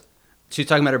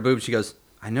talking about her boobs. She goes,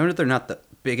 "I know that they're not the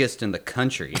biggest in the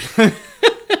country."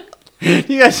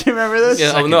 You guys remember this?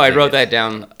 Yeah, oh no, I wrote that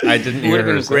down. I didn't It would hear have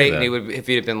her been say great that. if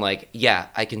he'd have been like, yeah,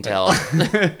 I can tell.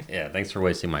 Yeah, thanks for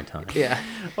wasting my time. Yeah.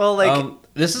 Well, like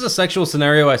This is a sexual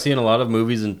scenario I see in a lot of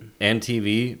movies and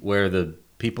TV where the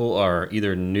people are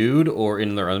either nude or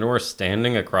in their underwear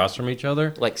standing across from each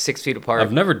other. Like 6 feet apart.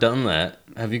 I've never done that.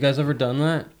 Have you guys ever done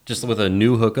that? Just with a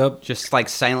new hookup? just like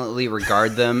silently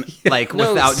regard them like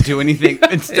No, without doing anything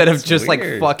instead of it's just like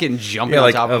weird. fucking jumping Yeah, on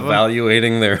like top of them.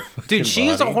 evaluating their fucking Dude, she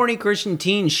is a body. horny Christian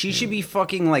teen. She should be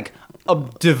fucking like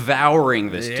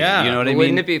devouring this dude. Yeah. You know what I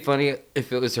Wouldn't mean? it be funny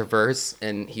if it was reverse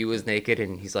and he was naked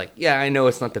and he's like, yeah, I know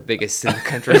it's not the biggest in the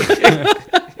country.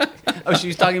 Oh, she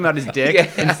was talking about his dick Yeah.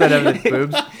 instead of his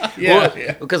boobs.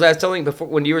 Yeah. Because I was telling before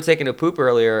when you were taking a poop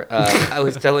earlier, I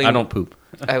was telling I don't poop.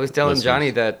 I was telling Listeners.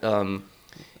 Johnny that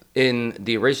in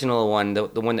the original one, the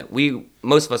one that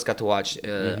most of us got to watch was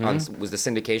the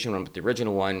syndication one, but the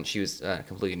original one, she was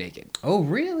completely naked. Oh,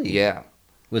 really? Yeah.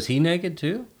 Was he naked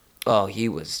too? Oh, he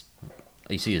was.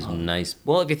 You see his nice.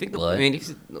 Well, if you think, Blood? I mean, I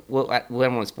don't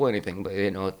want to spoil anything, but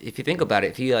if you think about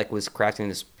it, if he like was crafting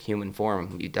this human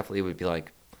form, you definitely would be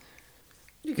like,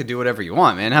 You could do whatever you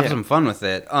want, man. Have some fun with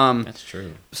it. That's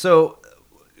true. So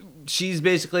she's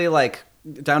basically like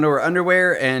down to her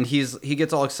underwear, and he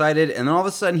gets all excited, and then all of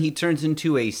a sudden he turns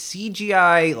into a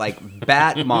CGI like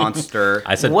bat monster.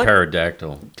 I said What?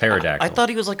 pterodactyl. Pterodactyl. I thought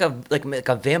he was like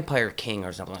a vampire king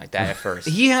or something like that at first.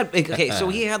 He had so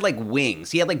he had like wings.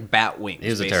 He had like bat wings. He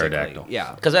was a basically. pterodactyl.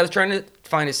 Yeah. Because I was trying to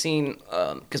find a scene,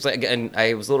 because again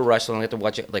I was a little rushed, so I had to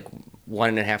watch it like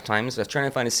 1.5 times. I was trying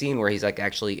to find a scene where he's like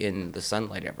actually in the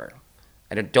sunlight ever,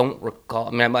 and I don't recall.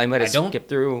 I mean, I might have don't- skipped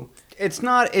through. It's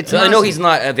not. It's. So I not- know he's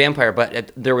not a vampire,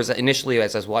 but there was initially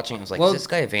as I was watching, I was like, Well- "Is this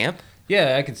guy a vamp?"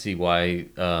 Yeah, I can see why.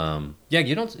 Yeah,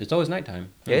 you don't. It's always nighttime.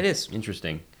 Yeah, it is.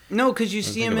 Interesting. No, because you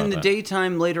see think him in the about that.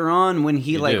 daytime later on when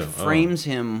he You like do? Oh. frames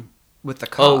him with the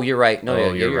cop. Oh, you're right. No,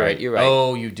 Oh, yeah, you're right. You're right.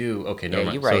 Oh, you do. Okay, no, Yeah,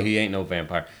 mind. you're So right. he ain't no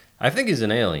vampire. I think he's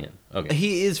an alien. Okay.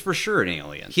 He is for sure an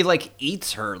alien. He like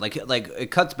eats her. Like it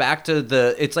cuts back to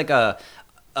the. It's like a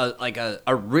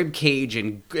rib cage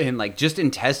and like just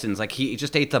intestines. Like he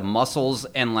just ate the muscles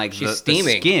and like She's the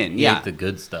steaming. skin. He Yeah, ate the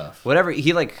good stuff. whatever.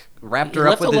 He like wrapped He her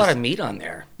up left with a his. lot of meat on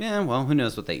there. Yeah, well, who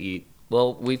knows what they eat?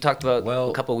 Well, we talked about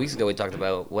Well- a couple of weeks ago. We talked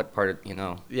about what part of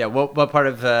Yeah, what part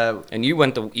of? and you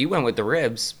went with the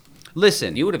ribs.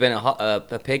 Listen, You would have been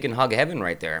a pig in hog heaven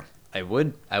right there. I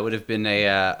would have been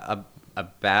a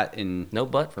bat in. No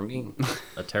butt for me.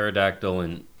 A pterodactyl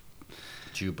in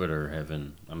Jupiter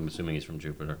heaven. I'm assuming he's from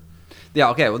Jupiter. Yeah,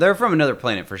 okay. Well, they're from another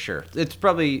planet for sure. It's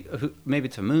probably maybe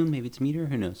it's a moon, maybe it's a meteor.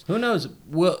 Who knows? Who knows?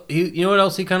 Well, you know what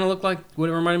else he kind of looked like? What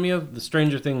it reminded me of? The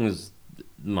Stranger Things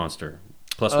monster.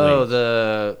 Plus Oh, wings.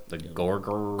 the The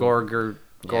Gorger.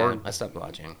 Yeah, I stopped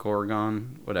watching.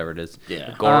 Gorgon, whatever it is.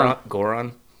 Yeah.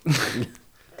 Goron.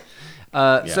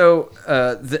 So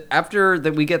after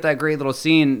that, we get that great little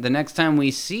scene. The next time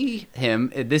we see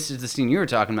him, this is the scene you were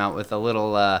talking about with a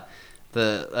little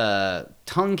the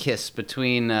tongue kiss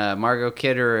between Margot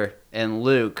Kidder and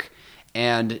Luke.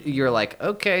 And you're like,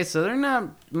 okay, so they're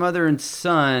not mother and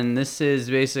son. This is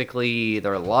basically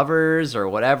they're lovers or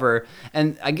whatever.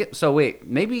 And I get so wait,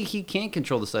 maybe he can't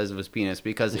control the size of his penis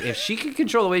because if she could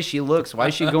control the way she looks, why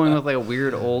is she going with like a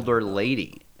weird older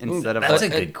lady instead of That's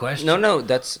like, a good question. No,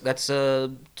 that's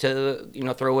to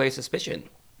throw away suspicion.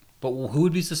 But who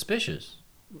would be suspicious?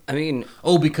 I mean,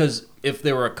 Oh, because if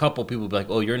there were a couple, people would be like,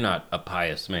 "Oh, you're not a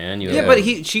pious man." Yeah, but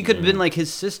she could have been like his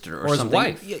sister or Or his something.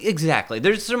 wife. Yeah, exactly.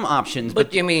 There's some options,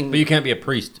 but but I mean, But you can't be a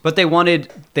priest. they wanted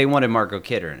Margot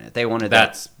Kidder in it. They wanted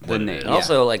That's the what it name. is. Yeah.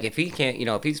 also like if he can't,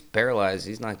 if he's paralyzed,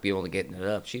 he's not gonna be able to get it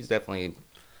up. She's definitely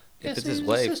if it's his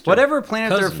wife. Whatever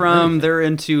planet they're Cousin, from, anything. they're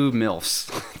into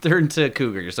milfs. They're into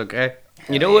cougars. Okay.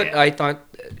 You know what I thought?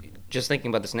 Just thinking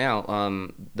about this now,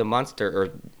 the monster or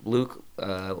Luke,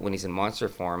 when he's in monster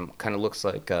form, kind of looks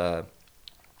like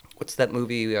what's that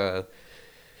movie?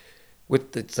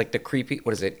 With it's like the creepy.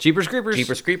 What is it? Jeepers Creepers.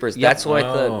 Jeepers Creepers. Yep. That's what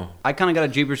Oh. I kind of got a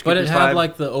Jeepers But Creepers it had vibe.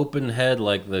 like the open head,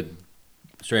 like the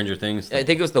Stranger Things I thing.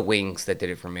 think it was the wings that did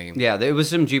it for me. Yeah, it was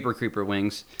some Jeeper Creeper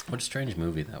wings. What a strange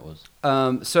movie that was.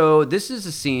 So this is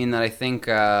a scene that I think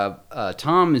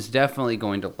Tom is definitely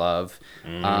going to love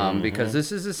because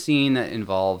this is a scene that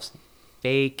involves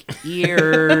fake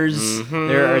ears.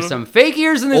 There are some fake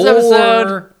ears in this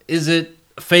episode. Or is it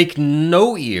fake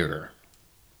no ear?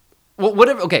 Well,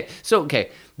 whatever. Okay, so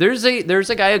there's a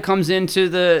guy who comes into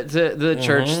the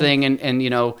church thing, and you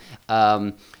know,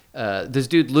 this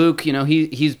dude Luke, you know,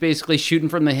 he's basically shooting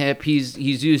from the hip. He's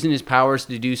using his powers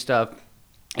to do stuff.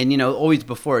 And, you know, always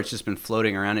before it's just been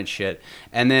floating around and shit.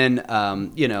 And then,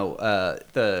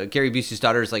 the Gary Busey's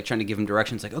daughter is like trying to give him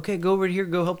directions, like, okay, go over here,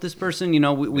 go help this person. You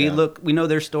know, we know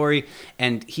their story.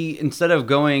 And he, instead of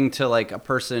going to like a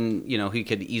person, you know, he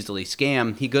could easily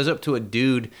scam, he goes up to a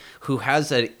dude who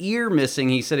has an ear missing.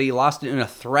 He said he lost it in a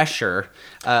thresher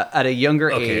at a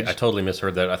younger age. I totally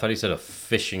misheard that. I thought he said a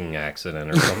fishing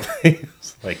accident or something.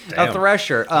 It's like, damn. A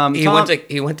thresher.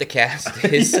 He went to cast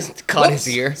his caught his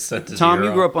ear. Sent his Tom, ear you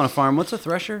off. grew up on a farm. What's a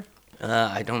thresher?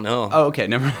 I don't know. Oh, okay,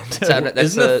 never mind.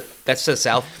 That's the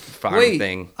South Farm Wait.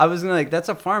 thing. I was gonna like, that's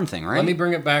a farm thing, right? Let me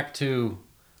bring it back to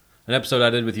an episode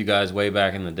I did with you guys way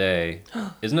back in the day.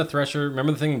 Isn't a thresher?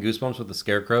 Remember the thing in Goosebumps with the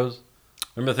scarecrows?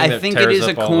 Remember the thing I that think it tears is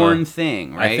a up all corn the-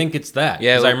 thing, right? I think it's that.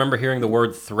 Yeah, Because I well- remember hearing the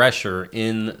word thresher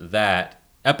in that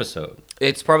episode.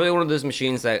 It's probably one of those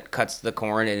machines that cuts the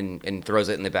corn and throws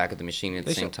it in the back of the machine at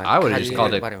the same time. I would have God, just yeah,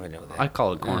 called it. Why do I know that? I'd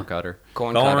call it corn cutter.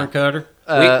 corn Corn cutter.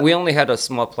 cutter? We only had a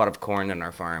small plot of corn in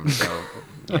our farm, so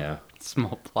Yeah.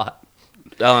 Small plot.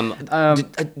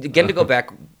 again to go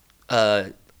back.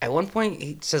 At one point,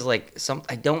 he says like some.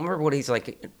 I don't remember what he's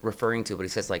like referring to, but he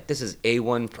says like this is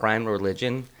A1 prime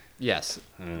religion. Yes.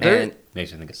 And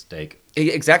Makes you think of steak.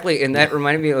 exactly, and that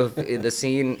reminded me of the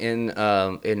scene in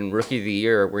Rookie of the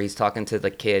Year where he's talking to the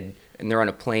kid and they're on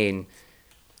a plane,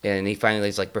 and he finally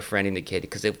is like befriending the kid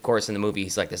because of course in the movie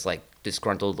he's like this like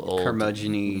disgruntled old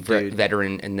Curmudgeon-y dude.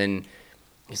 veteran, and then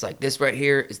he's like, this right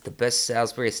here is the best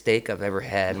Salisbury steak I've ever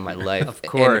had in my life. Of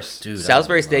course. And Dude, I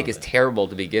Salisbury steak love is it. terrible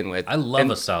to begin with. I love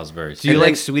And- a Salisbury Do steak. you And like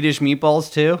then- Swedish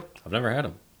meatballs too? I've never had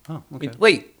them. Oh, okay.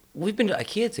 Wait, we've been to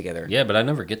IKEA together. Yeah, but I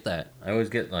never get that. I always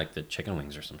get like the chicken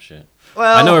wings or some shit.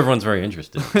 Well, I know everyone's very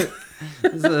interested.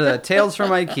 This is, Tales from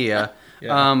IKEA.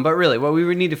 Yeah. But really, what we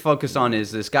would need to focus on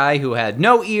is this guy who had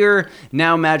no ear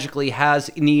now magically has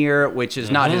an ear, which is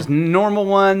not his normal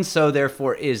one, so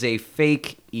therefore is a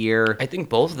fake ear. I think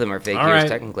both of them are fake All ears, right,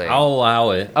 technically. I'll allow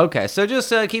it. Okay, so just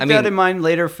keep I that mean- in mind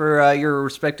later for your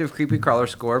respective creepy crawler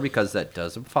score because that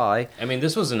does apply. I mean,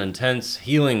 this was an intense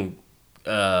healing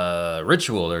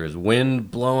ritual. There's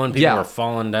wind blowing, people Yeah. are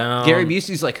falling down. Gary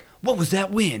Busey's like, "What was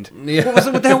that wind? Yeah. What was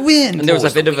it with that wind?" And there was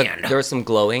a bit of there was some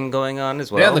glowing going on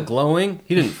as well. Yeah, the glowing.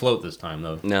 He didn't float this time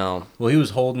though. No. Well, he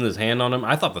was holding his hand on him.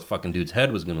 I thought the fucking dude's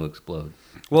head was going to explode.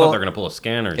 I Well- thought they were going to pull a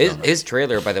scanner. Or something. His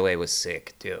trailer, by the way, was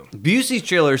sick, too. Busey's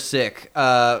trailer's sick.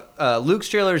 Luke's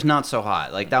trailer's not so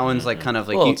hot. Like that one's like kind of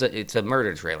like Well, you, it's a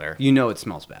murder trailer. you know it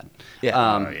smells bad. Yeah.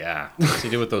 Oh yeah. What's he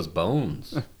do with those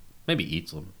bones? Maybe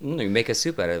eats them. You make a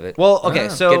soup out of it. Well, okay,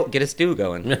 so Get a stew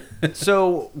going.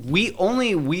 so we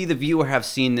the viewer have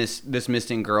seen this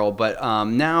missing girl, but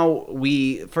now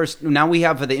we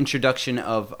have the introduction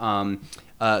of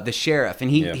the sheriff,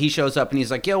 and he shows up and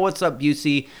he's like, "Yo, what's up,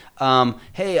 Busey?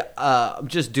 Hey, I'm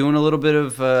just doing a little bit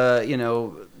of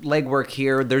legwork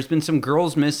here. There's been some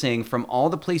girls missing from all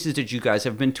the places that you guys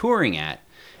have been touring at."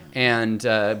 And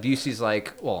Busey's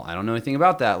like, "Well, I don't know anything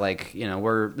about that. Like,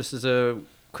 this is a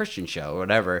Christian show or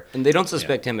whatever." And they don't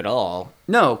suspect him at all.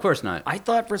 No, of course not. I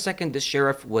thought for a second this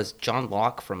sheriff was John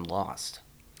Locke from Lost.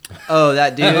 Oh,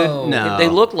 that dude? Oh. No. They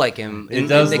look like him. It and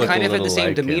does They look kind a of had the little same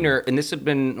like him. demeanor. And this had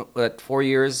been 4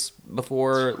 years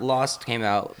before Lost came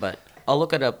out, but I'll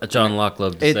look it up. John Locke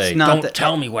loved to It's say, not "Don't that-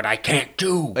 tell me what I can't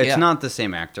do." It's Yeah. not the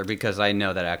same actor because I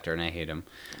know that actor and I hate him.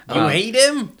 You hate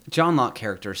him? John Locke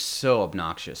character is so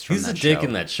obnoxious from He's that a dick show.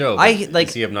 in that show. I but like.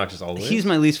 Is he obnoxious always? He's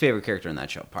my least favorite character in that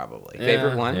show, probably.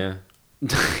 Favorite one? Yeah.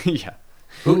 Yeah.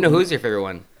 Who's your favorite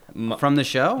one? From the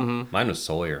show? Mine was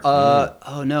Sawyer.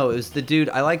 Oh no, it was the dude.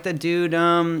 I like that dude.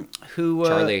 Who?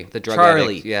 Charlie, the drug Charlie.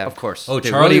 addict, yeah. of course. Oh,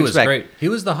 Dude, what do Charlie you was expect? great. He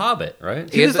was the Hobbit,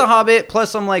 right? He was the Hobbit.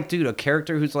 Plus, I'm like, dude, a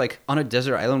character who's like on a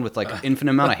desert island with like an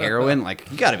infinite amount of heroin. Like,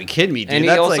 you got to be kidding me, dude. And he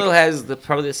That's also like, has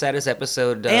probably the saddest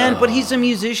episode. but he's a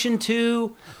musician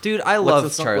too, dude. I love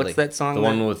what's the song- Charlie. What's that song? The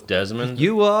one with Desmond.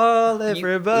 You all,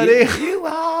 everybody. You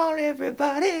all,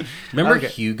 everybody. Remember Okay.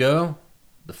 Hugo,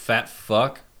 the fat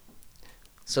fuck?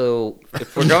 So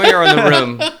if we're going around the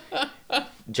room,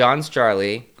 John's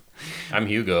Charlie. I'm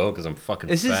Hugo because I'm fucking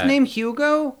Is his fat. name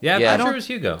Hugo? Yeah, Yeah. I'm sure it was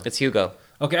Hugo. It's Hugo.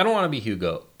 Okay, I don't want to be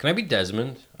Hugo. Can I be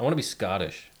Desmond? I want to be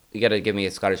Scottish. You got to give me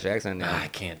a Scottish accent now. I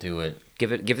can't do it.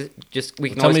 Give it. Just we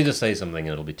can Tell me always, to say something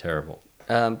and it'll be terrible.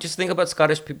 just think about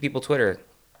Scottish people Twitter.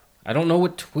 I don't know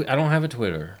what I don't have a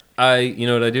Twitter. You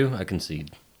know what I do? I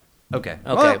concede. Okay. Okay,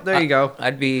 Well, there you go.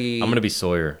 I'd be. I'm gonna be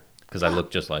Sawyer because I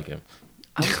look just like him.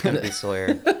 I was gonna be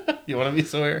Sawyer. You want to be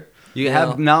Sawyer? You Well-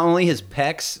 have not only his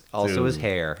pecs, also Dude, his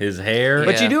hair. his hair,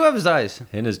 But Yeah. you do have his eyes.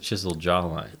 and his chiseled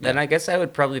jawline. Then I guess I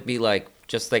would probably be like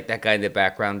just like that guy in the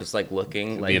background, just like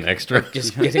looking, Be like an extra.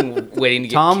 just waiting to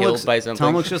get Tom killed looks by something.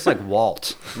 Tom looks just like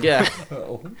Walt. Yeah.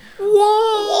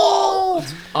 Whoa!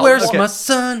 Where's my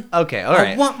son? Okay, all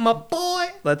right. want my boy.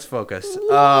 Let's focus.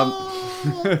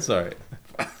 Sorry.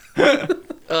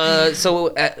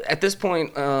 So at this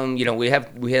point, we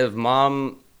have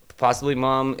mom, possibly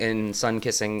mom and son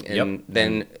kissing, and Yep.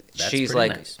 then That's she's pretty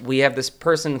like, nice. we have this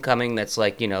person coming that's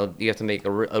like, you have to make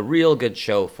a real good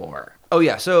show for. Oh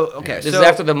yeah. So okay. This so is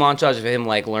after the montage of him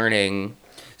like learning.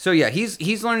 So yeah,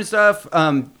 he's learning stuff.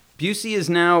 Busey is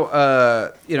now,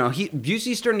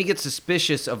 Busey's starting to get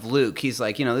suspicious of Luke. He's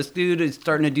like, this dude is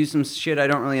starting to do some shit I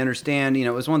don't really understand. It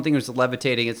was one thing was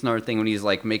levitating. It's another thing when he's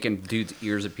like making dude's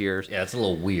ears appear. Yeah, it's a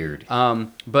little weird.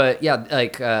 But yeah,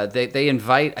 like they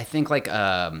invite, I think like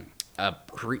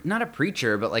not a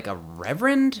preacher, but like a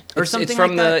reverend or something It's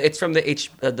from like that. It's from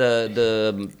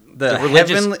The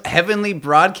religious. Heavenly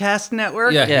Broadcast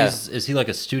Network. yeah, yeah. is he like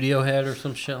a studio head or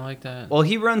some shit like that? Well,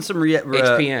 he runs some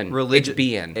HPN. religion.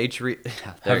 HBN.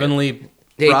 Heavenly.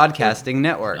 Broadcasting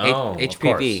Network. Oh, of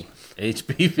HPV. course.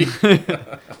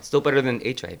 HPV. Still better than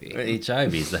HIV.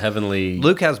 HIV is the heavenly.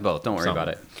 Luke has both. Don't worry Something.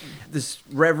 about it. This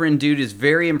reverend dude is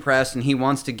very impressed, and he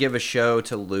wants to give a show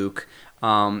to Luke.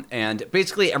 And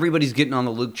basically, everybody's getting on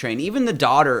the Luke train. Even the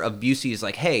daughter of Busey is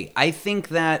like, "Hey, I think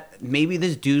that maybe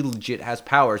this dude legit has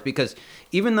powers." Because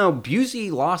even though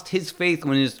Busey lost his faith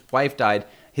when his wife died,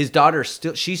 his daughter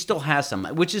still has some,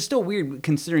 which is still weird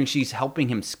considering she's helping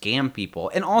him scam people.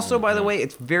 And also, by the way,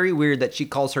 it's very weird that she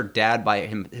calls her dad by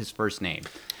his first name.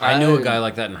 I knew a guy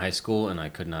like that in high school, and I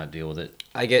could not deal with it.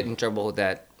 I get in trouble with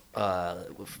that.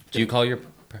 Do you call your?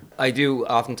 I do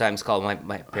oftentimes call my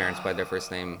parents by their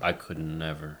first name. I could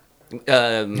never.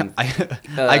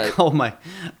 I call my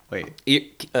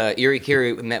Erie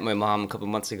Kiri met my mom a couple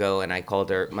months ago, and I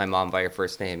called my mom by her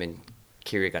first name, and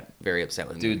Kiri got very upset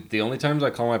with me. Dude, the only times I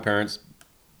call my parents,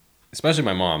 especially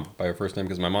my mom, by her first name,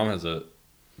 because my mom has a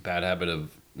bad habit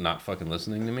of not fucking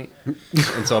listening to me,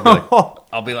 and so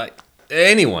I'll be like,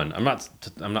 anyone. I'm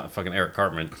not fucking Eric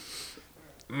Cartman.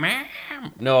 Ma'am.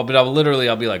 No, but I'll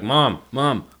be like, mom,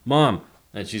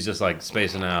 and she's just like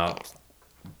spacing out,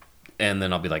 and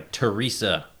then I'll be like,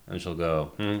 Teresa, and she'll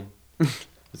go,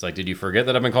 It's like, did you forget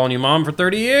that I've been calling you mom for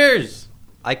 30 years?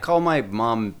 I call my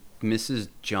mom Mrs.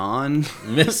 John.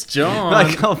 Miss John.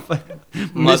 I call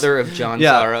Mother of John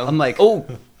Yeah, Sorrow. I'm like, oh,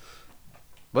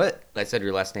 what? I said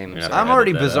your last name. Yeah. Sorry. I'm edit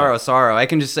already that Bizarro out. Sorrow. I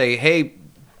can just say, hey,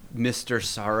 Mr.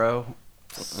 Sorrow.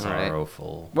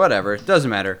 Sorrowful. Whatever. It doesn't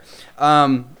matter.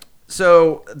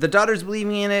 So the daughter's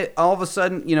believing in it. All of a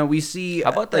sudden, we see.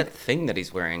 How about that thing that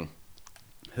he's wearing?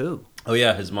 Who? Oh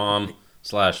yeah, his mom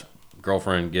 /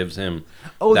 girlfriend gives him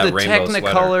Oh, that the rainbow sweater.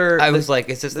 Technicolor. I was like,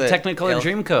 is this the Technicolor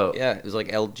Dreamcoat. Yeah, it was like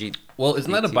LG. Well,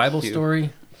 isn't that a Bible BTQ. story?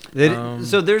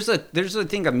 So there's I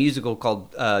think a musical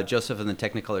called Joseph and the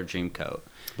Technicolor Dreamcoat.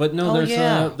 But no, Oh,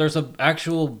 yeah. there's a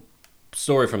actual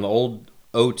story from the old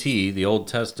OT, the Old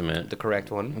Testament, The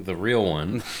correct one. the real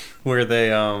one, where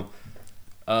they a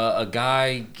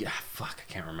guy, I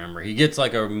can't remember. He gets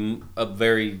like a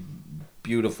very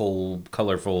beautiful,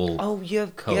 colorful. Oh, yeah,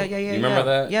 coat. yeah. You remember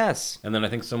that? Yes. And then I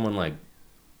think someone like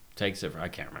takes it. I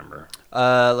can't remember.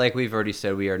 Like we've already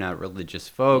said, we are not religious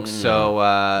folks, so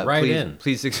Write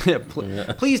please, in.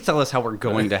 please tell us how we're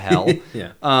going to hell.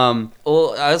 Yeah.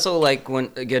 Well, I also like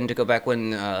to go back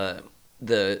when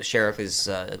the sheriff is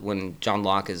when John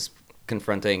Locke is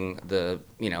confronting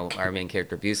our main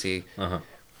character Busey. Uh-huh.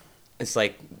 It's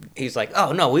like he's like,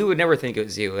 oh no, we would never think it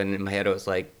was you. And in my head, I was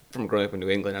like, from growing up in New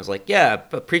England, I was like, yeah,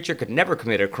 a preacher could never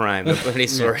commit a crime of any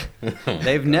sort.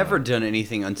 They've never done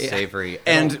anything unsavory,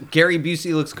 and Gary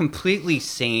Busey looks completely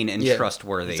sane and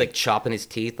trustworthy. He's like chopping his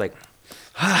teeth, like.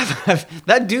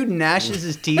 That dude gnashes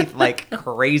his teeth like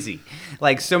crazy,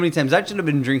 like so many times. That should have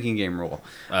been a drinking game rule.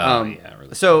 Yeah,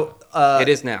 really. So It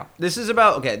is now. This is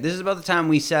about the time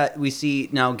we see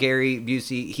now Gary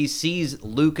Busey. He sees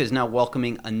Luke is now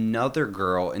welcoming another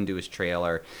girl into his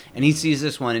trailer, and he sees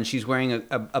this one, and she's wearing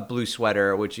a blue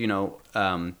sweater, which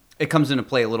it comes into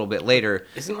play a little bit later.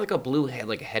 Isn't it like a blue head,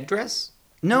 like a headdress?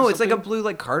 No, it's like a blue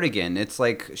like cardigan. It's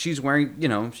like she's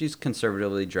wearing, she's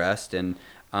conservatively dressed, and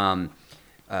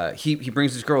he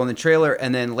brings this girl in the trailer,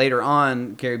 and then later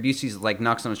on, Gary Busey's like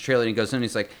knocks on his trailer, and he goes in, and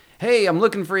he's like, "Hey, I'm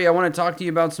looking for you. I want to talk to you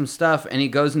about some stuff." And he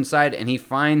goes inside, and he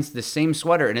finds the same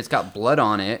sweater, and it's got blood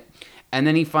on it. And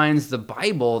then he finds the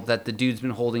Bible that the dude's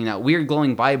been holding, that weird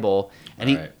glowing Bible,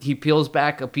 and he peels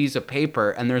back a piece of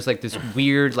paper, and there's like this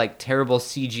weird, like terrible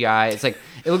CGI. It's like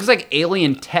it looks like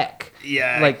alien tech.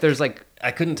 Yeah, like there's like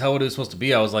I couldn't tell what it was supposed to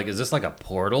be. I was like, is this like a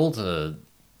portal to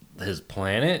his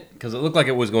planet? Because it looked like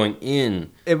it was going in.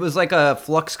 It was like a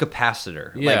flux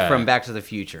capacitor, like from Back to the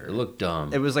Future. It looked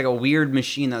dumb. It was like a weird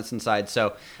machine that's inside.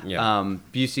 So Yeah.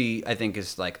 Busey, I think,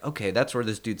 is like, okay, that's where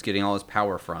this dude's getting all his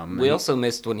power from. We And also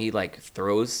missed when he like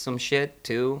throws some shit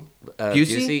too.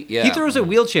 Busey? Yeah. He throws a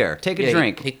wheelchair. Take a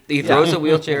drink. He throws a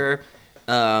wheelchair,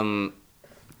 and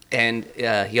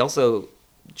he also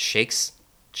shakes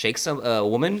a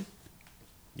woman.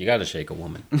 You got to shake a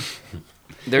woman.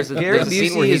 There's a Gary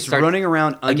scene Busey where he is starts running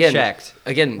around unchecked.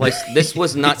 Again, this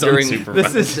was not It's during.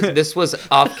 unsupervised. This was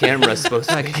off camera. Supposed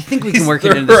to. I think we can work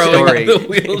it into the Throwing story. the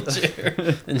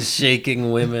wheelchair and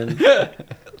shaking women.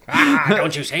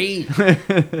 Don't you see?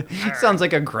 Sounds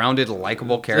like a grounded,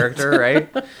 likable character, right?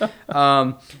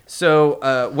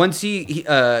 So once he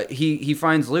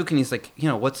finds Luke, and he's like,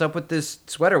 what's up with this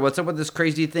sweater? What's up with this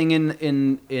crazy thing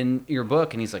in your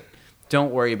book? And he's like,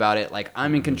 don't worry about it. Like,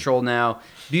 I'm in control now.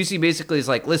 Busey basically is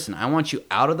like, listen, I want you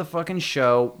out of the fucking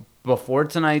show before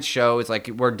tonight's show. It's like,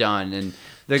 we're done. And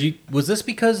Was this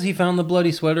because he found the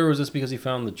bloody sweater, or was this because he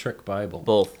found the trick Bible?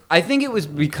 Both. I think it was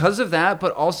because of that,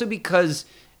 but also because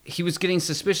he was getting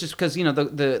suspicious because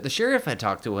the sheriff had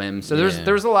talked to him. So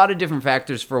there's a lot of different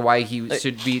factors for why he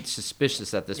should be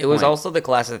suspicious at this point. It was also the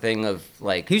classic thing of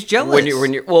like He's jealous. when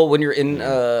you're in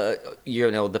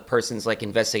the person's like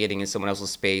investigating in someone else's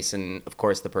space, and of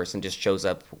course the person just shows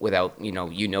up without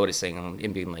you noticing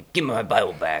and being like, "Give me my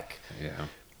Bible back." Yeah.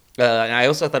 And I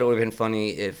also thought it would have been funny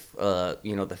if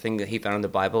the thing that he found in the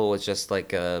Bible was just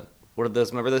like what are those?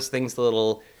 Remember those things, the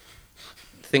little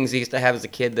things he used to have as a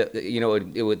kid that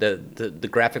it would the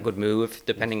graphic would move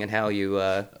depending on how you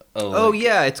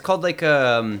yeah, it's called like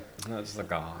It's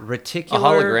like a reticular. A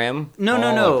hologram? No.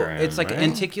 Hologram, It's like right?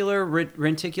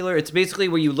 renticular. It's basically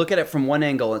where you look at it from one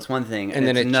angle, it's one thing, And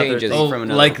then it's it another changes. thing from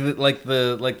another. like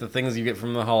the things you get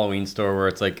from the Halloween store, where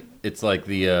it's like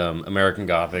the American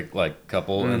Gothic like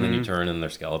couple, and then you turn and they're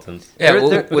skeletons. Yeah, There-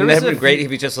 wouldn't there that was have a been great few-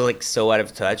 if he just was like so out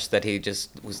of touch that he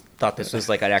just thought this was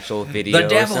like an actual video The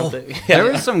devil. or something? There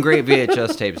were some great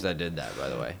VHS tapes that did that, by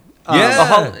the way.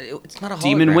 It's not a hologram.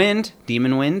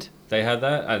 Demon Wind. They had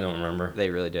that? I don't remember. They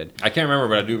really did. I can't remember,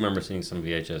 but I do remember seeing some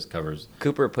VHS covers.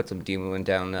 Cooper put some demon Wind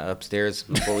down upstairs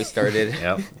before we started.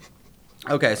 Yep.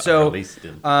 Okay, so released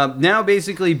him. now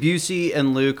basically Busey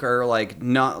and Luke are like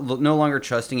no longer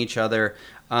trusting each other.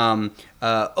 And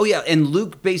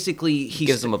Luke basically He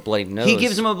gives him a bloody nose. He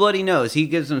gives him a bloody nose. He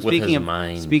gives him With speaking his of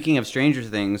mind. speaking of Stranger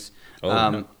Things.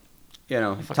 No.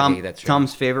 fucking hate that show.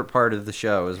 Tom's favorite part of the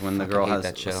show is when the girl hate has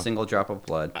that show. a single drop of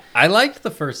blood. I liked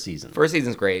the first season. First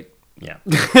season's great. Yeah.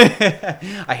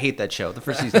 I hate that show. The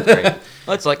first season's great.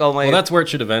 Well, it's like all my Well, that's where it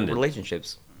should have ended.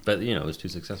 relationships. But, it was too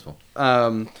successful.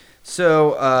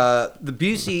 So the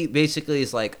Busey basically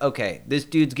is like, okay, this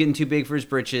dude's getting too big for his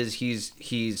britches.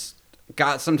 He's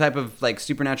got some type of like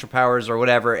supernatural powers or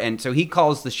whatever, and so he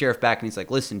calls the sheriff back and he's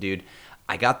like, listen, dude,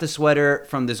 I got the sweater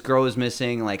from this girl who's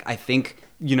missing. Like, I think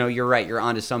you're right. You're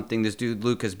onto something. This dude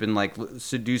Luke has been like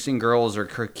seducing girls or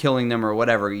killing them or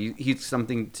whatever. He's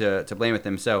something to blame with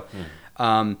him. So.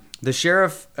 The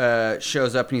sheriff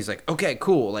shows up and he's like, okay,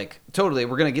 cool. Like, totally,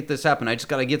 we're going to get this happen. I just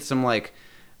got to get some, like,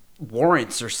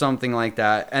 warrants or something like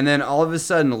that. And then all of a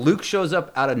sudden, Luke shows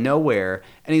up out of nowhere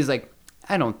and he's like,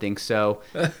 I don't think so.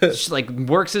 She, like,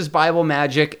 works his Bible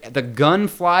magic. The gun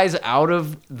flies out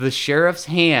of the sheriff's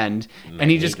hand and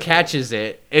he just catches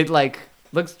it. It, like,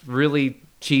 looks really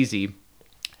cheesy.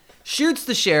 Shoots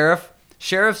the sheriff.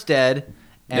 Sheriff's dead.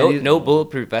 And No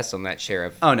bulletproof vest on that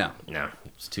sheriff. Oh, no. No,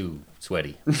 it's too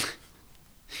sweaty.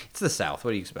 It's the South.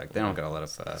 What do you expect? They don't got a lot of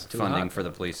funding hot. for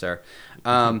the police there.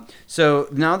 So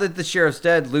now that the sheriff's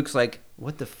dead, Luke's like,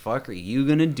 what the fuck are you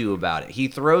going to do about it? He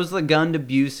throws the gun to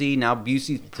Busey. Now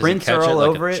Busey's prints are all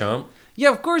over it. Chump? Yeah,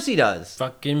 of course he does.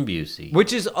 Fucking Busey.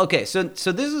 Which is, okay, so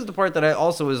this is the part that I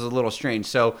also was a little strange.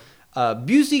 So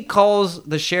Busey calls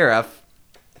the sheriff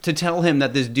to tell him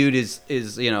that this dude is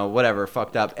whatever,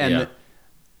 fucked up. And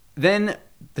then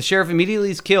the sheriff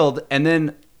immediately is killed, and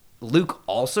then Luke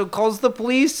also calls the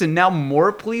police, and now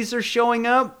more police are showing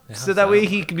up. So that way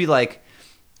he could be like,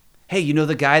 hey, you know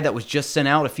the guy that was just sent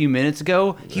out a few minutes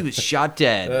ago? He was shot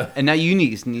dead. And now you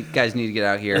guys need to get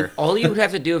out here. All you would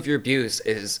have to do if you're abused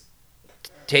is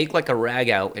take like a rag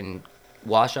out and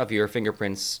wash off your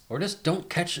fingerprints. Or just don't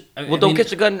catch. Don't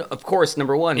catch the gun, of course,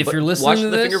 number one. If but you're listening wash to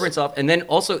the this- fingerprints off, and then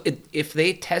also if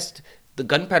they test the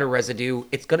gunpowder residue,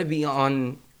 it's gonna be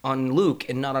on Luke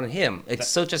and not on him. It's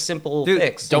such a simple Dude,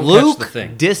 fix. don't Luke catch the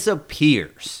thing.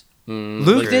 disappears.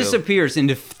 Luke true. disappears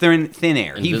into thin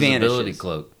air. He Invisibility vanishes.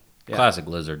 cloak. Classic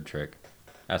lizard trick.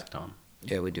 Ask Tom.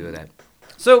 Yeah, we do that.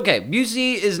 So, okay,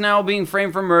 Busey is now being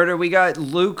framed for murder. We got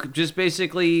Luke just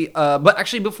basically, but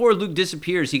actually before Luke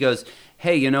disappears, he goes,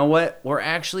 hey, you know what? We're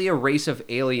actually a race of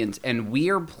aliens, and we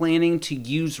are planning to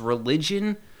use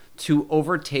religion to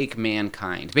overtake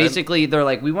mankind. Basically, they're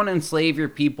like, we want to enslave your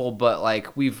people, but,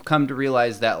 like, we've come to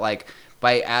realize that, like,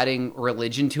 by adding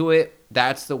religion to it,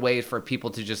 that's the way for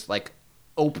people to just, like,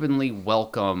 openly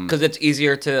welcome. Because it's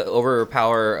easier to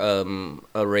overpower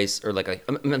a race, or like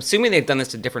I'm assuming they've done this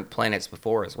to different planets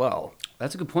before as well.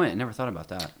 That's a good point. I never thought about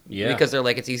that. Yeah. Because they're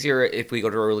like, it's easier if we go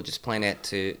to a religious planet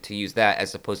to use that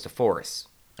as opposed to force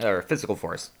or physical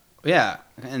force. Yeah,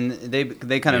 and they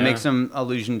kind of Yeah. make some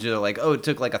allusion to like, oh, it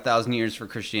took like 1,000 years for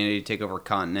Christianity to take over a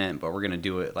continent, but we're gonna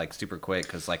do it like super quick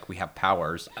because like we have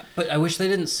powers. But I wish they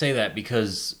didn't say that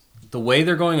because the way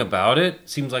they're going about it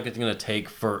seems like it's going to take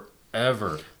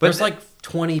forever. There's like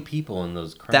 20 people in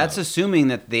those crowds. That's assuming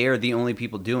that they're the only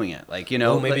people doing it. Like, you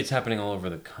know, Oh, maybe like- it's happening all over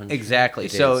the country. exactly.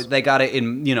 It So is. they got it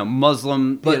in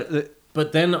Muslim.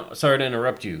 But then, sorry to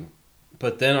interrupt you,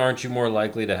 but then aren't you more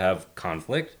likely to have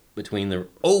conflict between the...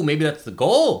 Oh, maybe that's the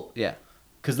goal. yeah.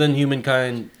 Because then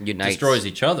humankind Unites. destroys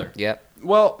each other. Yep.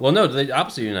 Well, Well, no, they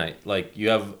opposite unite. Like, you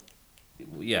have...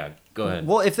 Yeah, go ahead.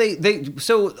 Well, if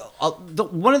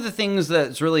one of the things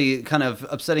that's really kind of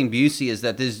upsetting Busey is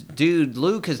that this dude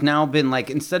Luke has now been like,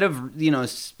 instead of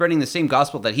spreading the same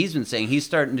gospel that he's been saying, he's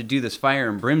starting to do this fire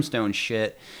and brimstone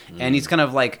shit, and he's kind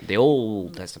of like The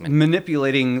Old Testament.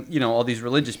 manipulating all these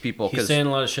religious people. He's saying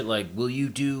a lot of shit like, will you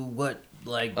do what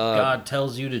God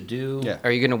tells you to do? Yeah.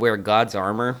 Are you going to wear God's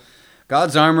armor?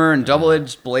 God's armor and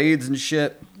double-edged blades and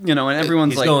shit, and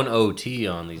everyone's He's like, going OT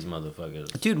on these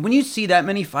motherfuckers. dude, when you see that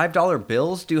many $5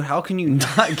 bills, dude, how can you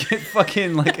not get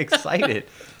fucking like excited?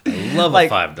 I love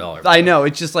Like, a $5. I know,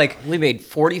 it's just like, We made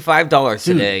 $45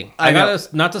 today. I know.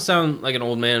 gotta, not to sound like an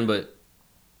old man, but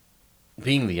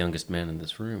being the youngest man in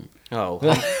this room. Oh,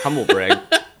 humble brag.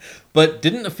 But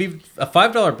didn't a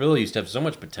 $5 bill used to have so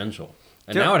much potential?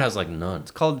 And Dude. now it has like none.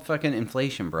 it's called fucking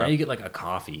inflation, bro. Now you get like a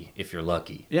coffee if you're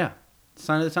lucky. Yeah.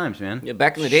 Sign of the times, man. Yeah,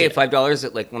 back in the day, Shit. at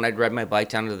 $5, like when I'd ride my bike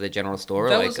down to the general store,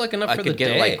 That was, like, enough I for could the get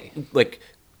day. like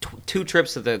 2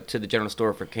 trips to the general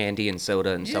store for candy and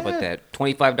soda and stuff like Yeah. that.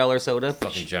 $25 soda.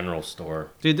 Fucking general store.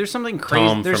 Dude, there's something crazy.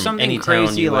 Tom There's from something Anytown,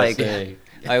 crazy like USA.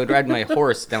 I would ride my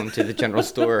horse down to the general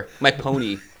store. My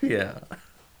pony. Yeah.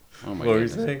 oh my What were you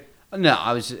goodness. saying?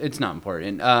 No, it's not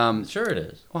important. Sure it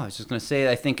is. Well, I was just gonna say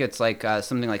I think it's like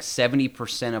something like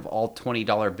 70% of all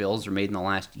 $20 bills are made in the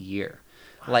last year.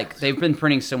 Like they've been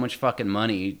printing so much fucking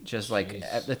money, just like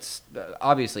it's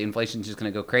obviously inflation's just gonna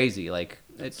go crazy. Like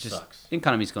it's just Sucks. the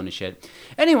economy's going to shit.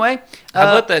 Anyway,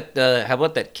 How about that? How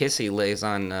about that kiss he lays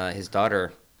on his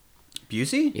daughter?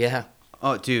 Busey? Yeah.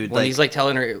 Oh, dude, When he's like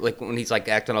telling her, like when he's like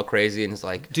acting all crazy and he's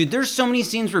like, dude, there's so many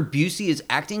scenes where Busey is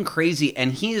acting crazy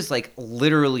and he is like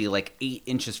literally like 8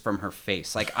 inches from her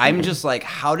face. Like I'm just like,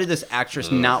 how did this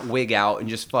actress not wig out and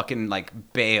just fucking like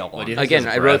bail? What do you think again,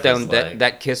 his I wrote breath down is that like?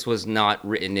 that kiss was not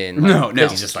written in. No, no.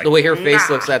 'cause He's just like, the way her face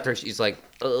looks at her, she's like,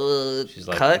 She's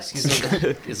like, cut. excuse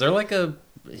me, is there like a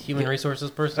human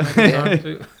resources person I can talk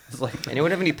to? It's like,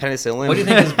 Anyone have any penicillin? What do you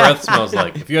think his breath smells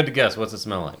like? If you had to guess, what's it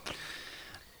smell like?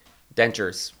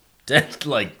 Dentures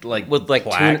like with like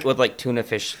plaque? tuna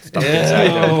fish stuff inside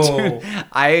them. Ew.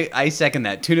 I second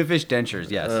that. Tuna fish dentures,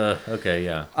 yes. Okay,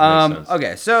 yeah. Makes sense.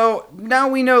 Okay, so now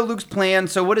we know Luke's plan.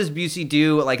 So what does Busey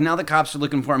do? Like now the cops are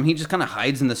looking for him. He just kind of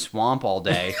hides in the swamp all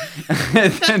day.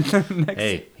 And then the next-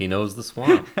 Hey, he knows the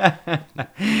swamp.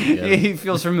 he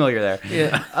feels familiar there.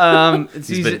 Yeah.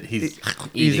 He's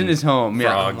He's in his home.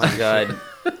 frogs. Oh my god.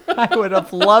 Yeah, I would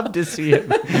have loved to see him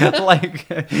like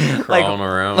Crawling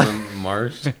around in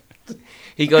marsh.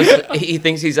 He goes. He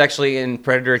thinks he's actually in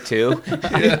Predator 2.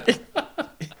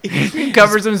 he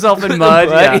covers himself in mud.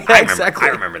 Yeah, exactly.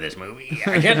 I remember this movie.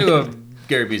 I can't do a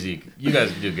Gary Busey. You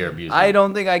guys can do Gary Busey. I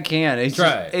don't think I can. It's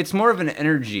Try just, it. it's more of an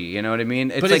energy. You know what I mean?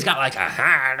 It's But like he's got like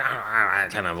a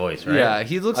kind of voice, right? yeah.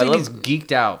 He looks I like he's love-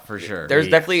 geeked out for sure. There's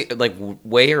definitely like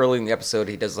way early in the episode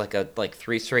he does like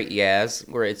 3 straight yeahs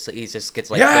where he just gets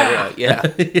like better. Yeah.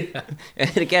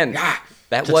 And again,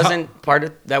 that wasn't part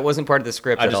of the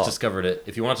script I at just all. discovered it.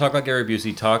 If you want to talk like Gary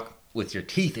Busey, talk with your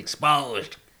teeth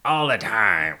exposed all the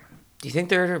time. Do you think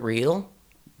they're real?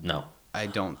 No. I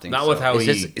don't think Not so. with how Is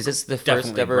he this the first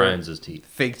definitely ever grinds his teeth.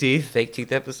 fake teeth. fake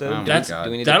teeth episode? Oh my That's God.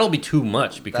 Do we need to- that'll be too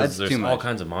much because That's there's too all much.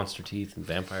 kinds of monster teeth and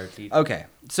vampire teeth. Okay,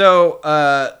 so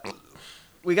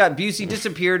we got Busey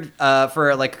disappeared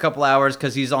for like a couple hours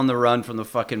because he's on the run from the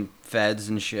fucking feds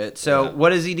and shit. So Yeah. what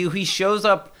does he do? He shows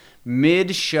up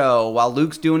mid-show while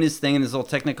Luke's doing his thing in his little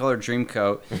Technicolor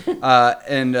Dreamcoat,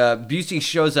 and Busey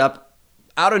shows up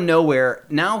out of nowhere.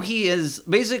 Now he is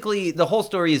basically, the whole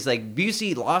story is like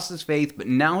Busey lost his faith, but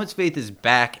now his faith is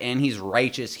back and he's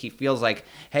righteous. He feels like,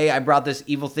 hey, I brought this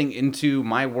evil thing into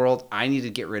my world. I need to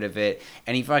get rid of it.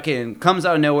 And he fucking comes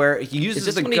out of nowhere. He Is uses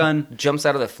this a when gun. he jumps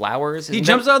out of the flowers? He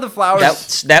jumps out of the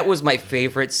flowers. That was my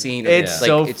favorite scene. It's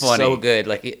so it's funny. so good.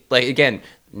 Like again,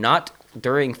 not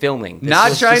during filming. This Not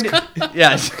was trying just- to.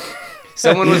 Yes.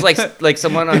 Someone was like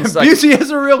someone on like, Busey has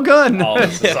a real gun. All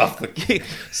this is off the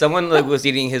someone like was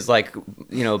eating his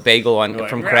bagel Like,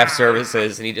 from craft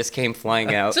services, and he just came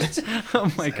flying out.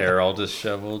 Oh my god. hair all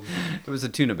disheveled. It was a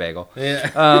tuna bagel. Yeah.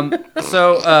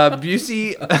 So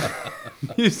Busey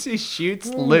Busey shoots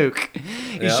Luke.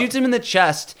 He Yeah. shoots him in the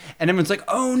chest, and everyone's like,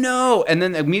 "Oh no!" And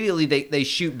then immediately they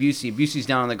shoot Busey. Busey's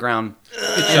down on the ground.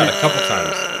 Shot a couple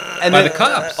times. And By then, the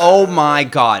cops. Oh my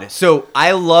god! So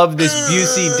I love this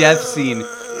Busey death scene.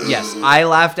 Yes, I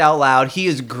laughed out loud. He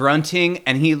is grunting,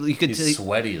 and you could He's see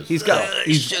sweaty as he's got fuck.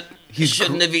 He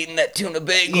shouldn't have eaten that tuna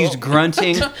bagel. he's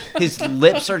grunting. His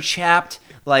lips are chapped.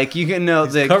 Like you can know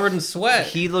the covered in sweat.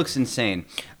 He looks insane.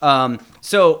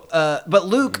 But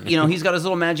Luke, he's got his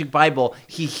little magic Bible.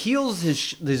 He heals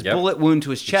his Yep. bullet wound to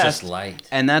his chest. just light.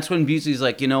 And that's when Busey's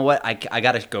like, you know what? I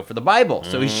got to go for the Bible.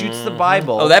 So he shoots the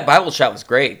Bible. Oh, that Bible shot was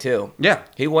great too. Yeah.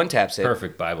 He one taps it.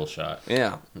 Perfect Bible shot.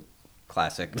 Yeah.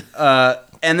 Classic.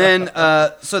 And then,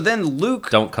 so then Luke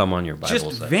Don't come on your Bible. just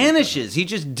section. vanishes. He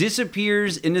just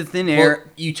disappears into thin Well,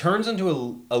 air. he turns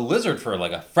into a lizard for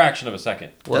like a fraction of a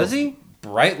second. Does he?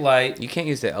 Bright light. You can't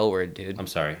use the L word, dude. I'm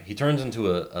sorry. He turns into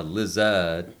a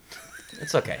lizard.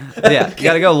 It's okay. Yeah. You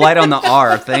got to go light on the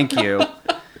R. Thank you.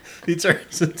 He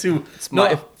turns into. my-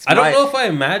 No, it's I don't my- know if I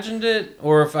imagined it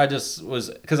or if I just was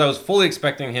because I was fully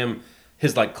expecting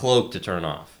his like cloak to turn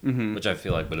off, which I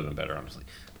feel like would have been better, honestly.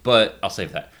 But I'll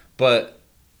save that. But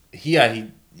he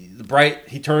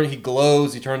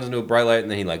glows. He turns into a bright light, and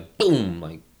then he like boom,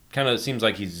 like kind of seems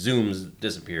like he zooms,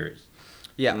 disappears.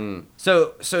 Yeah.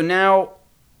 So now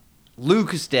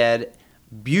Luke is dead.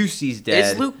 Busey's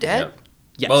dead. Is Luke dead? Yeah.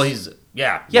 Yes. Well, he's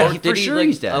yeah. Yeah, Or he- Did for sure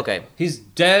he's dead. Okay. he's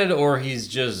dead, or he's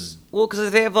just Well, because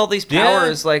they have all these Yeah.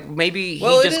 powers, like maybe he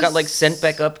Well, it just got like is- sent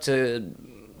back up to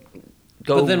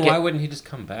go. But then get- why wouldn't he just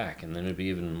come back and then it'd be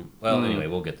even? Well, anyway,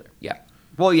 we'll get there. Yeah.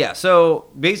 Well, yeah. So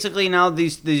basically, now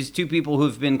these two people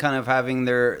who've been kind of having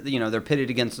they're pitted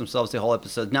against themselves the whole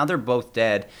episode. Now they're both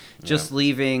dead, just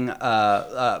leaving.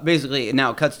 Basically,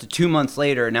 now it cuts to 2 months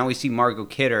later. Now we see Margot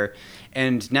Kidder,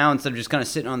 and now instead of just kind of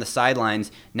sitting on the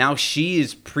sidelines, now she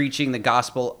is preaching the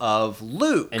gospel of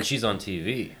Luke. And she's on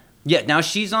TV. Yeah, now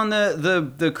she's on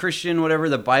the Christian whatever,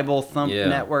 the Bible Thump Yeah.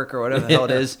 network or whatever the hell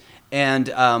it is. And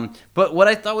but what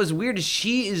I thought was weird is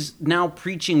she is now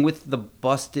preaching with the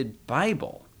busted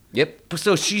Bible. Yep.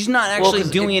 So she's not actually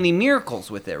 'cause doing it- any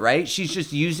miracles with it, right? She's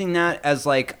just using that as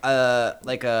like a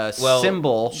Well,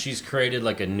 symbol. She's created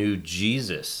like a new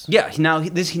Jesus. Yeah,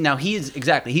 he is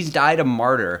exactly. He's died a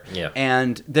martyr. Yeah.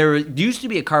 And there used to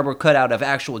be a cardboard cutout of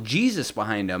actual Jesus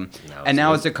behind him, and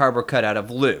now it's a cardboard cutout of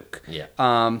Luke. Yeah.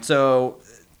 So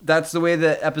that's the way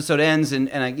the episode ends, and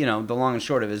the long and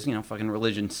short of it is, fucking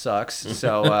religion sucks.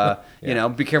 So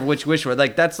be careful which wish word.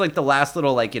 Like that's like the last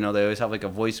little they always have like a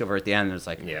voiceover at the end, and it's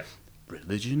like Yeah.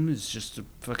 religion is just a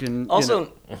fucking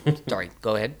Also, sorry.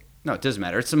 Go ahead. no, it doesn't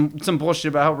matter. It's some bullshit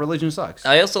about how religion sucks.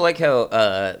 I also like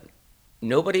how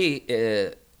nobody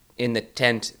in the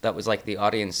tent that was like the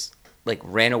audience like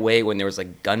ran away when there was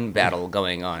like gun battle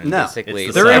going on. No. Basically,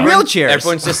 It's the They're in South. wheelchairs.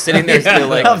 Everyone's just sitting there still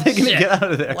like, How are they gonna "Shit, get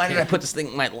out of there? why did I put this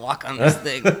thing, my lock on this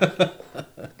thing?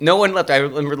 No one left. I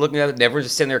remember looking at it, and everyone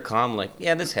just sitting there calm, like,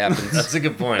 yeah, this happens. That's a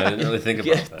good point. I didn't really think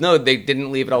about Yeah, that. no, they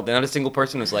didn't leave it all. Not a single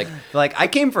person was like, Like I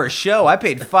came for a show. I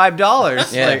paid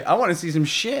 $5. Yeah. Like I want to see some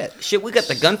shit. shit, we got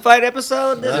the gunfight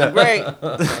episode? This is great.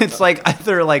 It's like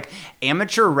either like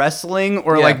amateur wrestling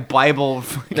or Yeah. like Bible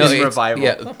No, it's- revival.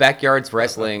 Yeah, backyards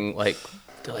wrestling, like,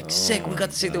 they're like, sick, we got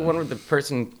to see the one where the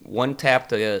person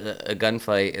one-tapped a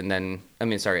gunfight and then,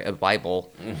 a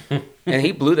Bible. And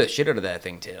he blew the shit out of that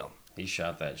thing, too. He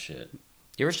shot that shit.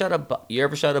 You ever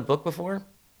shot a book before?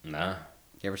 Nah.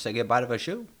 You ever say goodbye to a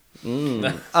shoe?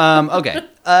 Mm. Okay.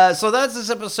 So that's this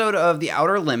episode of The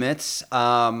Outer Limits.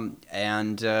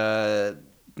 And now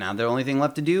Now the only thing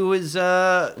left to do is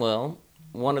Well,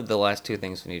 one of the last two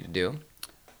things we need to do.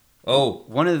 Oh,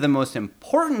 one of the most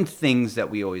important things that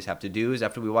we always have to do is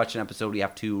after we watch an episode, we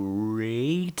have to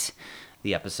rate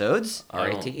the episodes.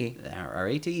 R-A-T-E.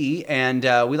 R-A-T-E. And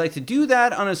we like to do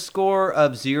that on a score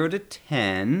of 0 to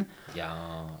 10.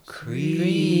 yeah.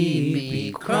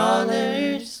 Creepy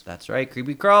crawlers. That's right,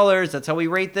 creepy crawlers. That's how we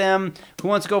rate them. Who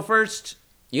wants to go first?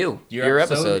 Your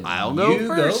episode. I'll go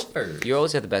first. You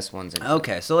always have the best ones.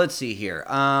 Okay, so let's see here.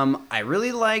 I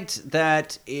really liked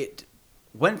that it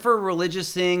went for a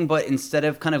religious thing, but instead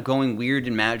of kind of going weird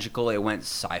and magical, it went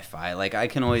sci-fi. Like, I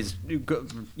can always,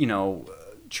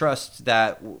 trust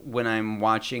that when I'm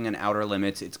watching an Outer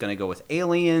Limits, it's going to go with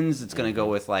aliens. It's going to go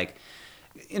with, like,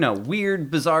 weird,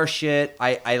 bizarre shit.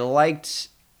 I liked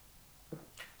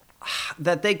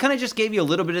that they kind of just gave you a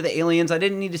little bit of the aliens. I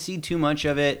didn't need to see too much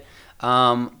of it.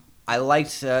 I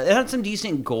liked it had some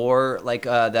decent gore, like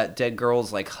that dead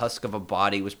girl's like husk of a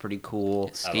body was pretty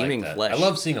cool. Steaming flesh. I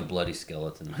love seeing a bloody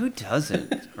skeleton. Who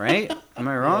doesn't, right? Am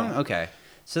I wrong? Yeah. Okay.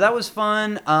 So that was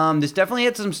fun. This definitely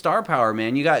had some star power,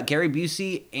 man. You got Gary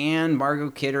Busey and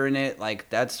Margot Kidder in it. Like,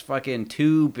 that's fucking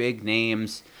two big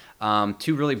names.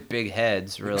 Two really big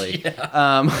heads, really.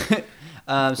 Yeah.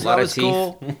 So that was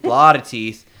cool. A lot of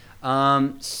teeth.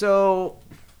 So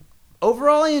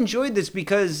overall, I enjoyed this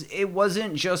because it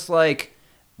wasn't just like,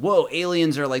 whoa,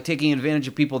 aliens are like taking advantage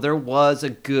of people. There was a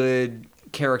good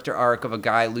character arc of a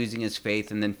guy losing his faith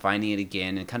and then finding it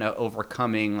again and kind of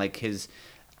overcoming like his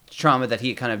trauma that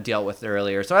he kind of dealt with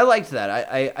earlier. So I liked that.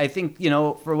 I think,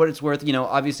 for what it's worth,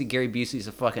 obviously Gary Busey's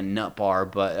a fucking nut bar,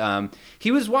 but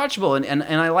he was watchable and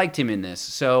I liked him in this.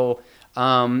 So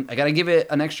I got to give it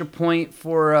an extra point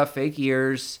for fake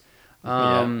ears.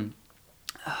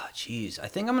 Jeez, I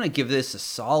think I'm going to give this a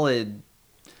solid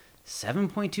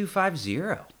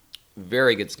 7.250.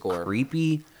 Very good score.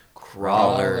 Creepy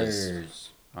crawlers.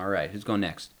 All right, who's going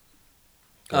next?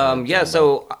 So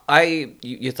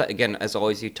you again, as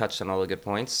always, you touched on all the good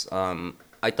points.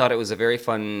 I thought it was a very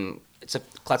fun. It's a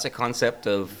classic concept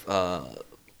of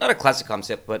not a classic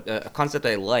concept, but a concept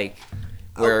I like,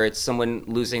 where it's someone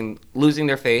losing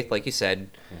their faith, like you said,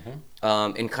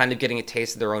 and kind of getting a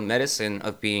taste of their own medicine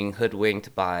of being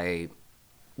hoodwinked by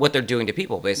what they're doing to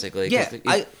people, basically. Yeah,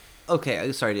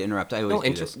 okay. Sorry to interrupt. I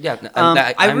always do this. Yeah,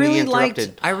 I really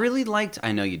liked.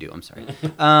 I know you do. I'm sorry.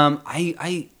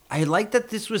 I like that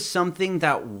this was something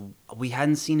that we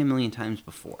hadn't seen a million times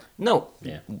before. No,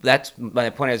 that's my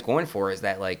point I was going for, is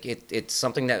that like it's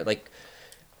something that like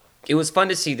it was fun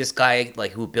to see this guy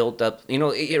like who built up.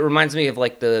 It reminds me of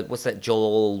like what's that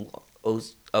Joel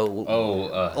Osteen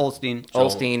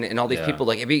and all these people.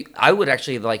 Like I would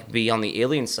actually like be on the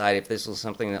alien side if this was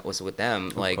something that was with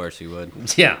them. Like, of course you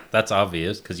would. Yeah, that's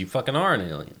obvious because you fucking are an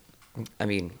alien. I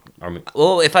mean,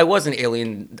 if I was an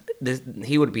alien,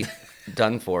 he would be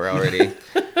done for already.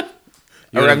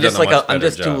 Or I'm just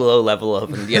too low level of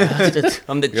him. Yeah,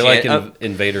 I'm the. You're like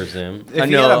Invader Zim. If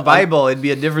you had a Bible, it'd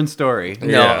be a different story.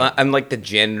 No, I'm like the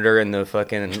janitor in the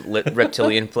fucking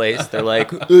reptilian place. They're like,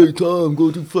 "Hey Tom,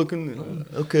 go to fucking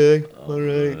okay, all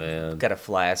right." Man. Got a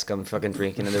flask. I'm fucking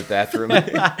drinking in the bathroom.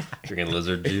 Drinking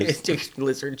lizard juice.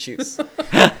 Lizard juice.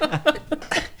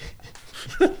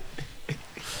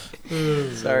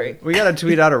 Sorry. We gotta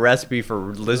tweet out a recipe for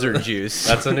lizard juice.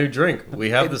 That's a new drink. We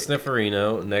have the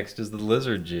Snifferino. Next is the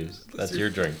lizard juice. That's your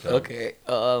drink, though. Okay.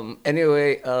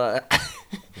 Anyway.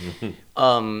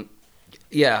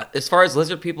 Yeah. As far as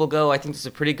lizard people go, I think it's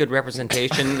a pretty good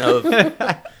representation of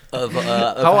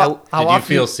how Did you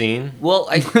feel seen? Well,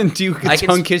 do you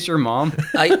tongue kiss your mom?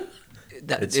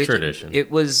 It's tradition. It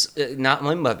was not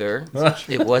my mother.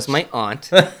 It was my aunt.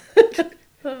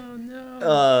 Oh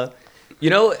no.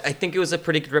 I think it was a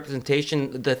pretty good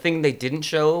representation. The thing they didn't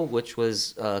show, which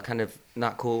was kind of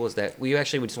not cool, was that we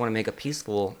actually just want to make a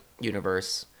peaceful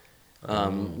universe.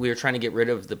 We were trying to get rid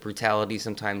of the brutality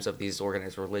sometimes of these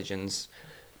organized religions.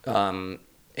 I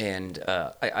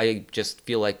just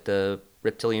feel like the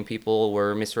reptilian people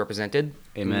were misrepresented.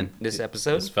 Amen. In this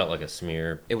episode. This felt like a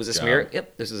smear. It was a smear.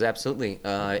 Yep, this is absolutely.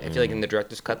 I feel like in the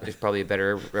director's cut, there's probably a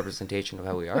better representation of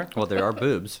how we are. Well, there are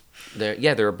boobs.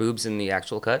 There are boobs in the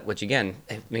actual cut. Which again,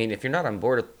 I mean, if you're not on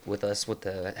board with us with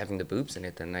having the boobs in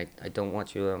it, then I don't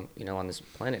want you, on this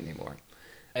planet anymore.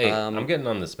 Hey, I'm getting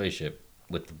on the spaceship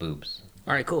with the boobs.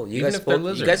 All right, cool. Even if they're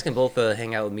lizard. You guys can both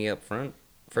hang out with me up front,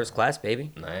 first class,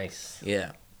 baby. Nice.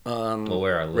 Yeah. We'll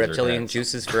wear our lizard reptilian hats.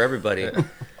 Juices for everybody.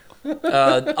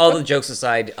 All the jokes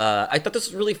aside, I thought this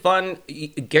was really fun.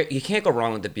 You can't go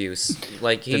wrong with the Buse.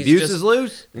 Like The Buse is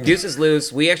loose? Buse is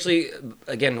loose. We actually,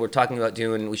 again, we're talking about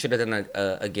we should have done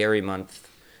a Gary month.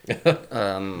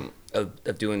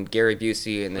 of doing Gary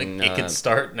Busey and then It can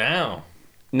start now.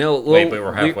 no. Well, Wait, but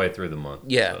we're halfway through the month.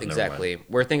 Yeah, so never exactly. mind.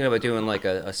 We're thinking about doing like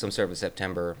some sort of a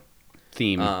September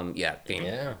Theme. theme.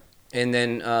 Yeah. And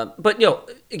then, but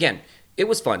again, it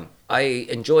was fun. I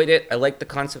enjoyed it. I liked the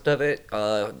concept of it.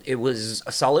 It was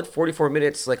a solid 44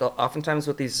 minutes. Like oftentimes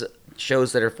with these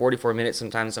shows that are 44 minutes,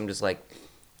 sometimes I'm just like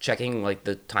checking like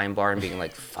the time bar and being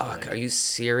like, "Fuck, are you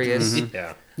serious?"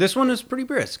 Yeah. This one is pretty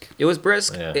brisk. It was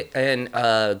brisk Yeah. and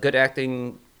good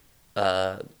acting.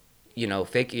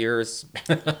 Fake ears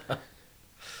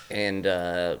and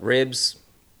ribs.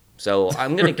 So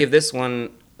I'm gonna give this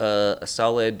one a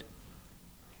solid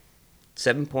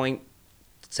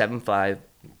 7.750.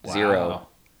 Wow.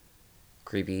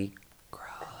 Creepy.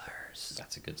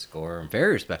 That's a good score.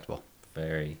 Very respectable.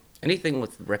 Very. Anything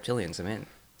with reptilians, I'm in.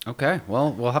 Okay,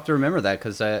 well, we'll have to remember that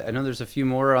because I know there's a few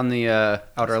more on the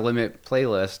Outer Limit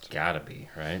playlist. Gotta be,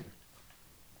 right?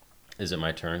 Is it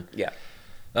my turn? Yeah.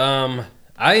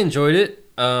 I enjoyed it.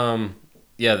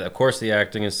 Yeah, of course the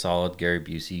acting is solid. Gary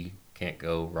Busey can't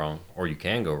go wrong, or you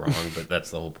can go wrong, but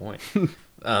that's the whole point.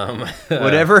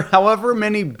 However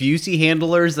many Busey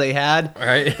handlers they had,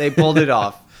 Right. they pulled it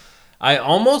off. I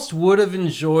almost would have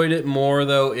enjoyed it more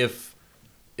though if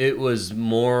it was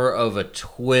more of a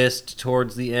twist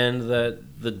towards the end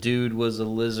that the dude was a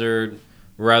lizard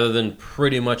rather than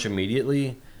pretty much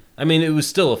immediately. I mean, it was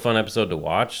still a fun episode to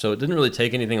watch, so it didn't really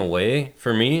take anything away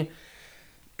for me.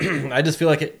 I just feel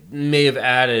like it may have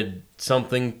added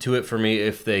something to it for me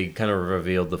if they kind of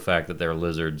revealed the fact that they're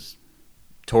lizards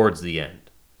towards the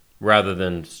end, rather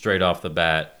than straight off the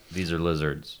bat, these are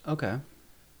lizards. Okay.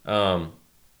 I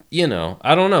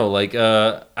don't know. Like,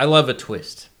 I love a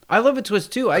twist. I love a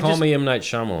twist too. Call me M. Night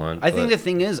Shyamalan. I think the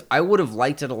thing is, I would have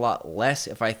liked it a lot less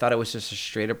if I thought it was just a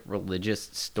straight up religious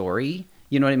story.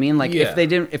 You know what I mean? Like Yeah.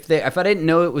 if I didn't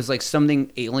know it was like something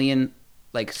alien,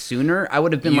 like sooner, I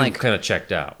would have been you like, kind of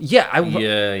checked out. yeah,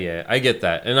 Yeah, I get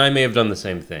that, and I may have done the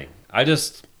same thing. I'm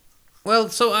not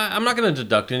going to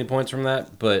deduct any points from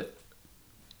that, but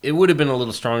it would have been a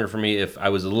little stronger for me if I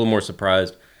was a little more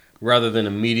surprised, rather than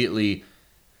immediately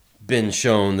been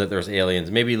shown that there's aliens.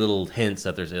 Maybe little hints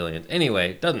that there's aliens.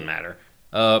 Anyway, it doesn't matter.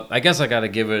 I guess I got to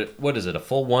give it, what is it, a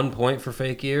full 1 point for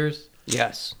fake ears?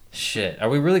 Yes. Shit, are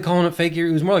we really calling it fake ear?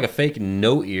 It was more like a fake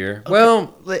no ear.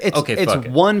 Well, it's fuck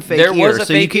it. one fake There ear, was a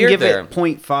so you fake can ear give there. it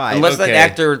 0.5. Unless that Okay.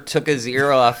 actor took his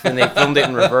ear off and they filmed it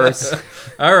in reverse.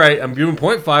 All right, I'm giving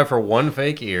 0.5 for one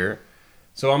fake ear.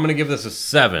 So I'm going to give this a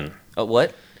 7.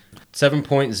 What?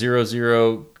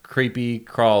 7.00 creepy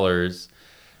crawlers.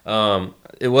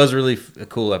 It was really a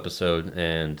cool episode,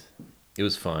 and it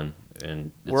was fun.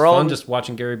 And it's We're all- fun just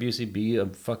watching Gary Busey be a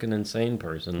fucking insane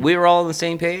person. We were all on the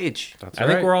same page. I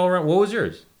think we're all around. What was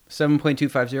yours?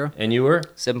 7.250. And you were?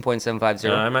 7.750.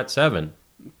 I'm at 7.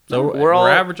 So We're we're all-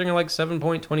 averaging like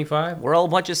 7.25. We're all a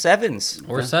bunch of sevens.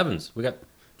 Or 7s. We got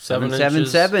 7 inches.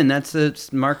 777. That's the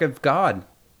mark of God.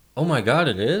 Oh my God,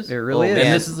 it is? It really Oh, is. And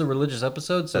man. this is a religious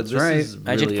episode, so That's this right. is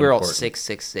Imagine really if we were all important.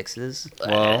 666s.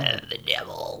 Well, The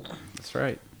devil. that's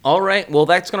right. All right. Well,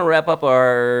 that's going to wrap up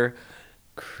our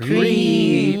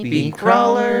creepy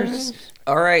crawlers.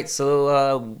 All right.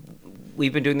 So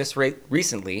we've been doing this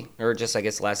recently, or just, I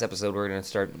guess, last episode. We're going to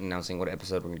start announcing what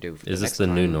episode we're going to do. For Is this next the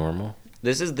new time. normal?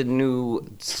 This is the new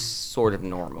sort of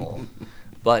normal.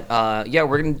 But yeah,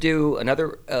 we're going to do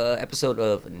another episode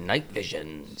of Night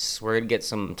Visions. We're going to get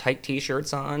some tight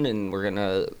t-shirts on, and we're going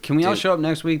to... Can we all show up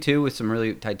next week too with some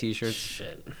really tight t-shirts?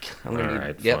 Shit. I'm gonna All need,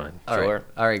 right, yep, fine. Sure.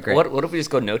 All right, great. What if we just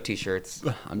go no t-shirts?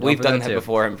 I'm down We've for done that that too.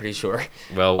 before, I'm pretty sure.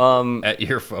 Well, at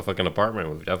your fucking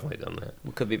apartment, we've definitely done that.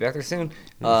 We could be back there soon.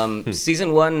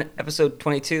 Season 1, episode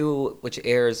 22, which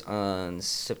airs on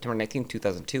September 19th,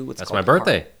 2002. It's That's called my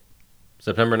birthday,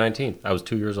 September 19th. I was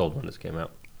 2 years old when this came out.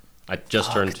 I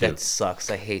just turned 2. That sucks.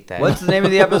 I hate that. What's the name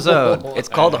of the episode? It's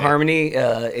called Harmony.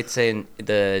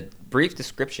 The brief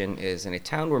description is in a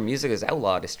town where music is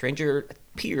outlawed, a stranger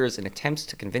appears and attempts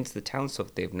to convince the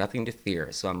townsfolk they have nothing to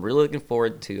fear. So I'm really looking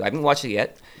forward to. I haven't watched it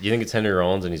yet. You think it's Henry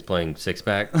Rollins and he's playing Six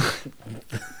Pack?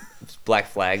 It's Black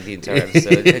Flag the entire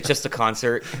episode. It's just a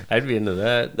concert. I'd be into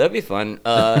that. That'd be fun.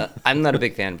 I'm not a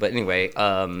big fan, but anyway.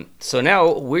 So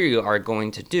now we are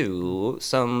going to do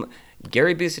some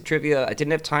Gary Busey trivia. I didn't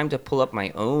have time to pull up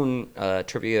my own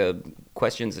trivia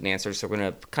questions and answers, so we're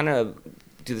gonna kind of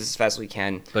do this as fast as we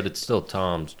can. But it's still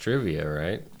Tom's trivia,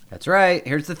 right? That's right.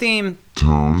 Here's the theme.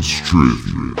 Tom's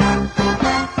Trivia.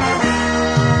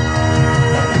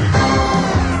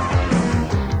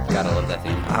 Gotta love that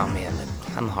theme. Oh man,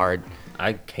 I'm hard.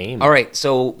 I came. All right,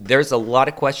 so there's a lot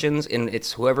of questions, and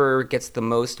it's whoever gets the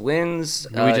most wins.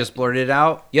 And we just blurted it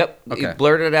out? Yep. Okay. You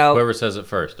blurt it out. Whoever says it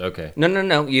first. Okay.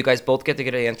 No. You guys both get to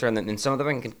get an answer, and then and some of them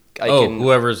I can.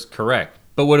 Whoever's correct.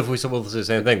 But what if we both say the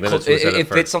same thing? Then it's who said it If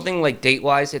first. it's something like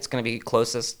date-wise, it's going to be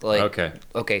closest. Like Okay.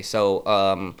 Okay. So,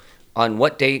 on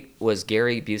what date was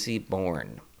Gary Busey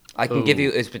born? I can give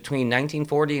you. It's between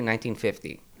 1940 and 1950.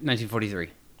 1943.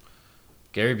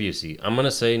 Gary Busey. I'm gonna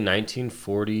say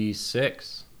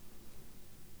 1946.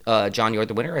 John, you're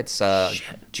the winner. It's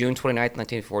June 29th,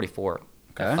 1944.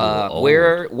 Okay.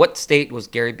 Old. What state was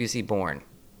Gary Busey born?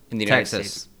 In the United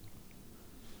Texas. States.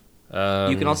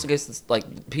 You can also guess this,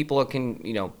 like people can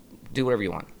do whatever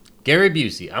you want. Gary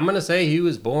Busey. I'm gonna say he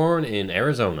was born in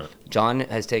Arizona. John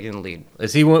has taken the lead.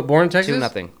 Is he born in Texas?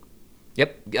 2-0.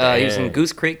 Yep. He was in Dang.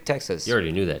 Goose Creek, Texas. You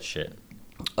already knew that shit.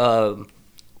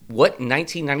 What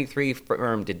 1993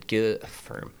 firm did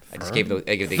firm? I just gave the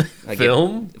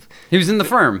Film? He was in The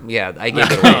Firm. Yeah, I gave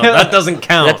it Oh, away. that doesn't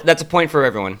count. That's a point for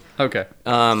everyone. Okay.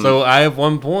 So I have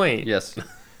 1 point. Yes.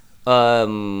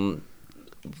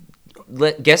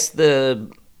 Guess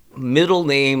the middle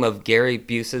name of Gary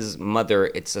Busey's mother.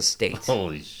 It's a state.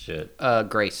 Holy shit.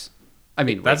 Grace. I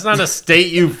mean, That's not a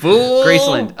state, you fool.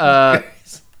 Graceland.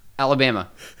 Alabama.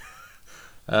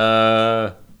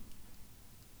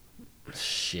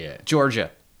 Shit.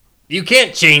 Georgia. You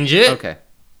can't change it. Okay.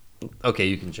 Okay,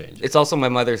 you can change it. It's also my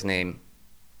mother's name.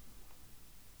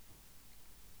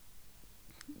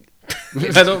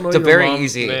 I don't know. It's a your very mom's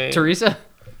easy- name. Teresa?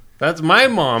 That's my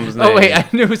mom's name. Oh, wait. I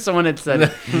knew someone had said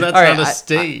it. That's All right, not a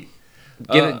state.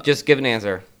 Just give an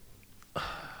answer.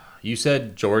 You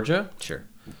said Georgia? Sure.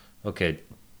 Okay.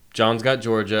 John's got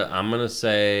Georgia. I'm going to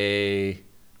say...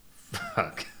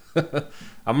 Fuck.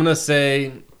 I'm going to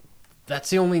say... That's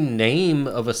the only name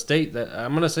of a state that...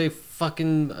 I'm going to say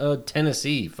fucking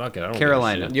Tennessee. Fuck it. I don't give a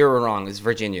Carolina. shit. You're wrong. It's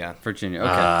Virginia. Virginia.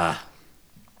 Okay.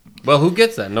 Well, who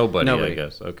gets that? Nobody, Nobody. I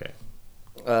guess. Okay.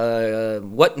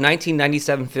 What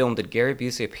 1997 film did Gary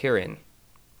Busey appear in?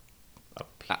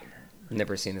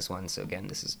 Never seen this one, so again,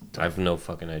 this is I have no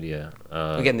fucking idea.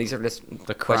 again these are just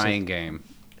The Crying Game.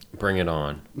 Bring it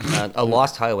on. A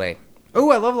Lost Highway. Oh,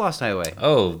 I love Lost Highway.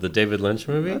 Oh, the David Lynch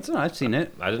movie? That's not, I've seen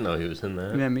it. I didn't know he was in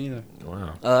that. Yeah, me either.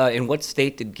 Wow. In what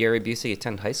state did Gary Busey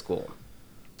attend high school?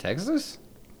 Texas?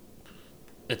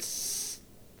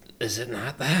 Is it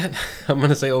not that? I'm going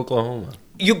to say Oklahoma.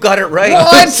 You got it right.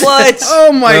 What?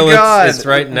 Oh my Well, god. It's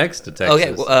right next to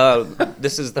Texas. Okay,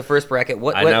 this is the first bracket.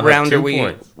 What I now have round 2 are we?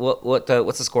 points. What's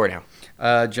the score now?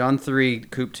 John 3,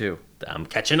 Coop 2. I'm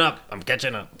catching up.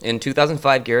 In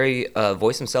 2005, Gary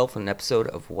voiced himself in an episode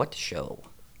of what show?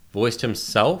 Voiced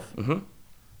himself? Mm-hmm.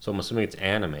 So I'm assuming it's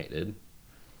animated.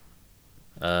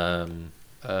 The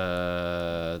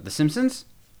Simpsons?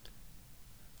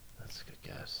 That's a good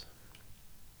guess.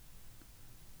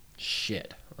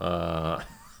 Shit.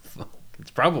 It's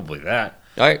probably that.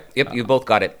 All right. Yep, you both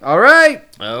got it. All right.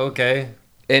 Okay.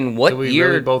 In what Do we year?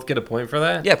 really both get a point for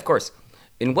that? Yeah, of course.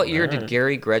 In what year did Alright.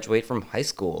 Gary graduate from high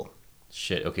school?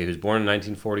 Shit. Okay, he was born in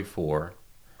 1944.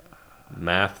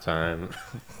 Math time.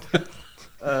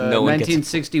 No one gets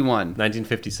 1961.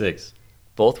 1956.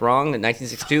 both wrong. In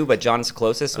 1962, but John's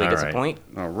closest, so he gets a Alright. point.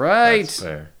 All right. That's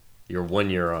fair. You're 1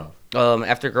 year off.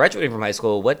 After graduating from high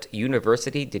school, what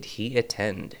university did he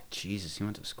attend? Jesus, he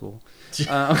went to school.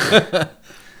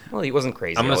 Well, he wasn't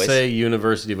crazy. I'm going to always. say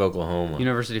University of Oklahoma.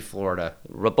 University of Florida.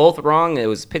 We're both wrong. It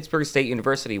was Pittsburgh State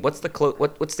University. What's the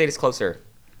what state is closer?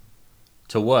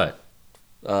 To what?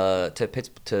 To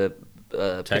Pittsburgh.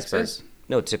 Texas?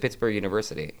 No, to Pittsburgh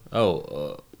University.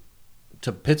 Oh,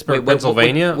 to Pittsburgh, Wait,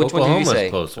 Pennsylvania? which one did you Oklahoma's say?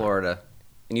 closer. Florida.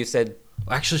 And you said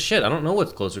Actually, shit, I don't know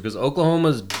what's closer because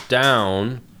Oklahoma's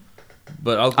down,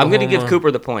 but Oklahoma... I'm going to give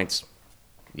Cooper the points.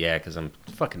 Yeah, because I'm...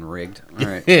 Fucking rigged. All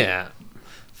right. Yeah.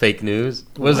 Fake news.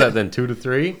 What is that then,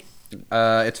 2-3?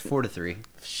 It's 4-3.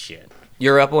 Shit.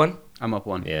 You're up one. I'm up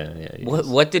one. Yeah.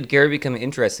 What did Gary become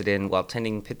interested in while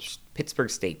attending Pittsburgh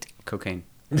State? Cocaine.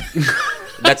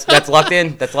 That's locked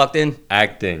in. That's locked in.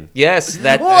 Acting. Yes,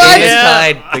 that What? game is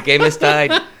tied. The game is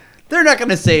tied. They're not going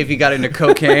to say if he got into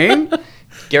cocaine.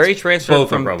 Gary transferred Both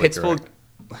are from probably Pittsburgh.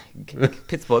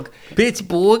 Pittsburgh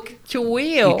to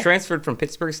He transferred from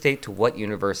Pittsburgh State to what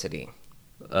university?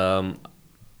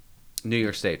 New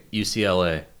York State.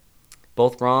 UCLA.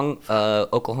 Both wrong.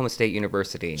 Oklahoma State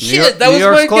University. York- New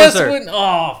York's closer.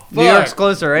 Oh, fuck. New York's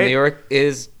closer, right? New York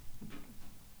is.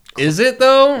 Is it,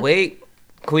 though? Wait,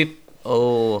 can we?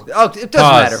 Oh, Oh, it doesn't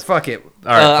Pause. matter. Fuck it. All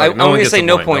right, I'm fuck, no one going to gets say a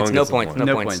no point. points. one No gets a points. point. No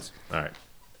No points. points.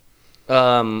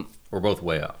 All right. We're both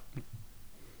way off.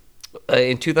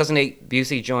 In 2008,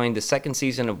 Busey joined the second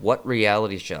season of what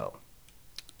reality show?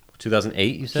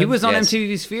 2008, you said? He was on Yes.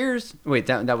 MTV Spheres. Wait,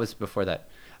 that was before that.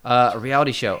 A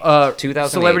reality show. 2008.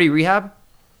 Celebrity Rehab.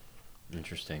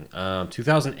 Interesting.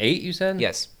 2008, you said?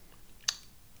 Yes.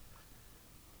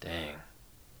 Dang.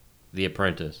 The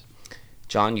Apprentice.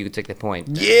 John, you could take the point.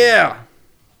 Yeah.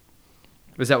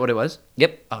 Was that what it was?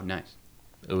 Yep. Oh, nice.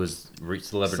 It was Celebrity,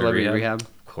 Celebrity Rehab? Rehab.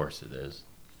 Of course it is.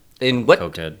 In what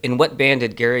Cokehead. in what band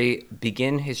did Gary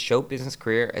begin his show business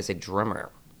career as a drummer?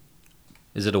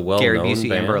 Is it a well-known Gary Busey,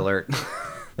 band? Amber Alert.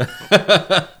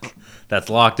 That's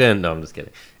locked in. No, I'm just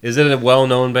kidding. Is it a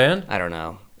well-known band? I don't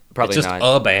know. Probably It's just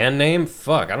not. a band name?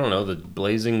 Fuck, I don't know. The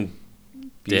Blazing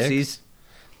Dicks? Buseys.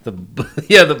 The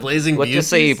Blazing Let's just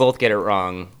say you Buseys? both get it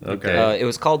wrong. Okay. It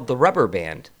was called the Rubber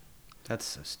Band. That's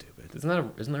so stupid. Isn't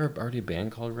there already a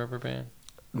band called Rubber Band?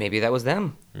 Maybe that was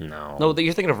them. No. No,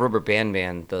 you're thinking of Rubber Band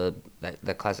Man, the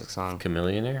classic song.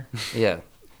 Chameleonaire? Yeah.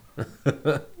 All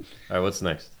right, what's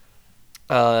next?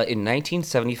 In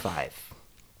 1975,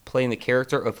 playing the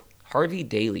character of Harvey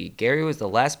Daly, Gary was the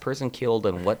last person killed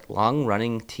in what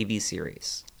long-running TV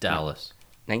series? Dallas.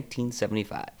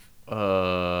 1975.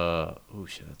 Oh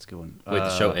shit, that's a good one. Wait,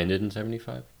 the show ended in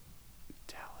 75?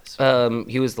 Dallas.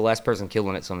 He was the last person killed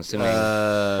in it, so I'm assuming,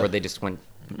 or they just went.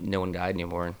 No one died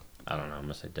anymore. I don't know. I'm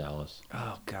going to say Dallas.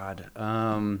 Oh god.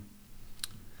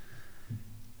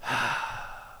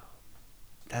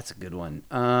 That's a good one.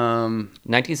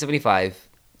 1975,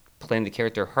 playing the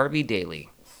character Harvey Daly,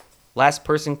 last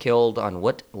person killed on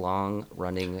what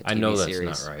long-running TV I know that's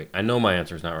series? not right. I know my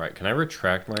answer's not right. Can I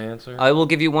retract my answer? I will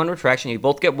give you one retraction. You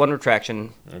both get one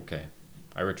retraction. Okay.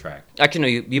 I retract.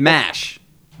 Actually, no. You MASH.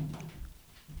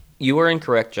 You were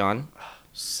incorrect, John.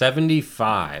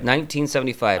 75.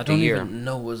 1975, I the don't year. even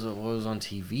know what was on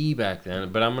TV back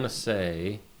then, but I'm going to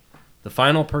say the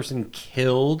final person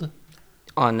killed.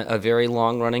 On a very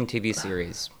long-running TV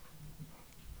series.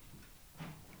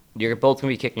 You're both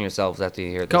going to be kicking yourselves after you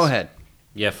hear this. Go ahead.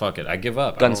 Yeah, fuck it. I give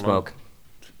up. I don't know. Gunsmoke.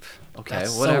 Okay,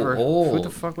 That's so whatever. Who old. the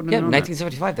fuck would have Yeah, known that?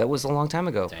 1975. That was a long time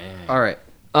ago. Dang. All right.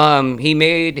 He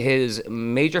made his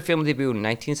major film debut in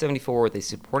 1974 with a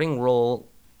supporting role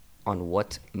on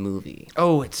what movie?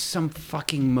 Oh, it's some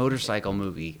fucking motorcycle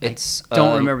movie. It's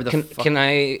don't remember the Can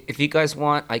I, if you guys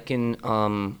want, I can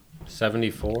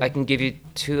 74? I can give you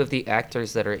two of the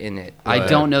actors that are in it. I ahead.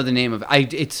 don't know the name of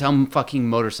it. It's some fucking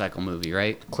motorcycle movie,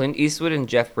 right? Clint Eastwood and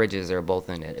Jeff Bridges are both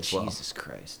in it as well. Jesus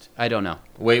Christ. I don't know.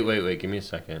 Wait. Give me a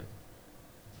second.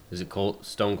 Is it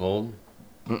Stone Cold?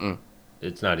 Mm-mm.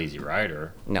 It's not Easy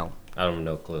Rider. No. I don't have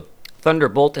no clue.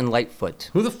 Thunderbolt and Lightfoot.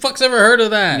 Who the fuck's ever heard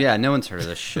of that? Yeah, no one's heard of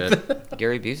this shit.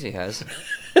 Gary Busey has.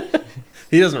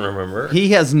 He doesn't remember. He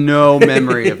has no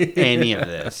memory of any of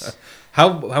this.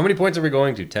 How many points are we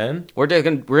going to? 10? We're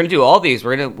gonna do all these.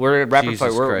 We're rapid Jesus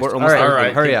fire. We're Christ. almost All right, done. All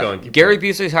right, hurry keep up. going. keep Gary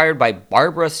going. Busey is hired by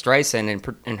Barbara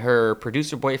Streisand and her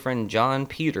producer boyfriend John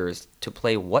Peters to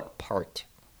play what part?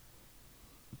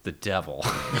 The devil.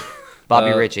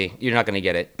 Bobby Ritchie. You're not gonna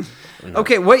get it.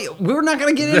 Okay, wait. We're not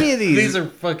going to get any of these. These are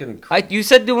fucking... You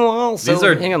said do them all. So These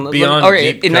are hang on. beyond All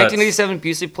right. deep In cuts. 1987,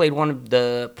 Busey played one of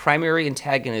the primary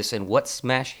antagonists in what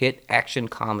smash hit action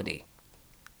comedy?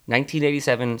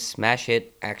 1987 smash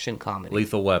hit action comedy.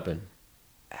 Lethal Weapon.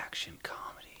 Action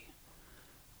comedy.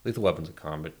 Lethal Weapon's a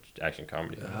action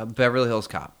comedy. Beverly Hills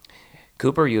Cop.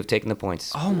 Cooper, you have taken the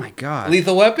points. Oh my god.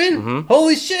 Lethal Weapon?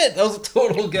 Holy shit, that was a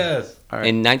total guess. All right.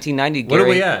 In 1990, What Gary,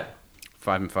 are we at?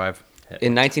 5 and 5.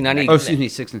 In 1990, Oh, excuse me,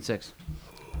 6 and 6.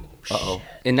 uh-oh.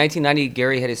 In 1990,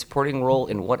 Gary had a supporting role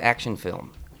in what action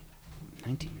film?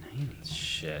 1990s.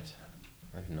 Shit.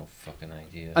 I have no fucking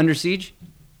idea. Under Siege?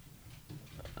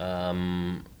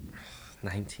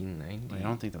 1990. Wait, I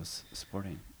don't think that was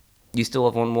sporting. You still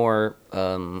have one more.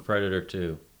 Predator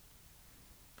 2.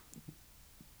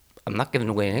 I'm not giving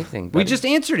away anything. We buddy. just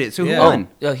answered it, so Yeah. who won?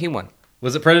 He won.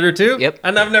 Was it Predator 2? Yep.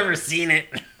 And I've never seen it.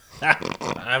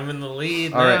 I'm in the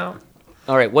lead All right. now.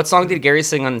 All right. What song did Gary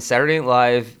sing on Saturday Night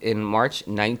Live in March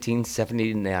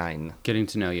 1979? Getting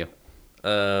to know you.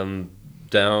 Land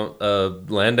Down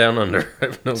Under. I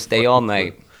have no Stay fucking All clue.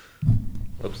 Night.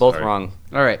 Oops, Both sorry. wrong.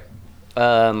 All right.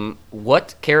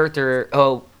 What character?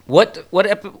 Oh, what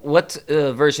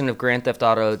version of Grand Theft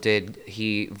Auto did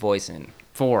he voice in?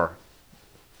 4.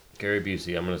 Gary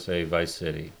Busey. I'm going to say Vice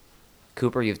City.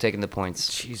 Cooper, you've taken the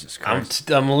points. Jesus I'm, Christ.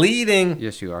 I'm leading.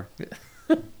 Yes, you are.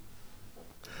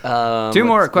 Um, Two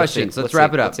more let's questions. see, Let's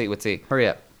wrap it up. Let's see. Hurry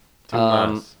up. Two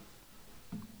less.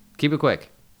 Keep it quick.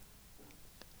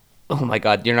 Oh my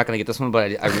God, you're not gonna get this one,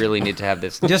 but I really need to have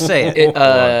this. Just say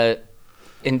it.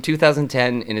 In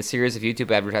 2010, in a series of YouTube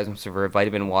advertisements for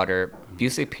vitamin water,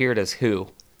 Busey appeared as who?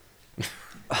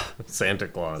 Santa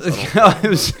Claus. It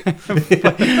was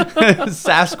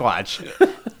Sasquatch.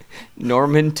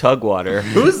 Norman Tugwater.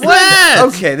 Who's that?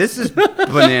 Okay, this is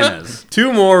bananas.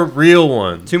 2 more real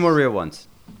ones. 2 more real ones.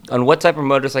 On what type of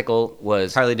motorcycle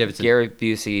was Harley Davidson. Gary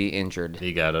Busey injured?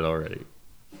 He got it already.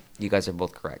 You guys are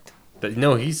both correct.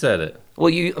 No, he said it. Well,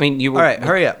 you were. All right,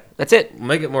 hurry up. That's it.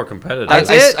 Make it more competitive. That's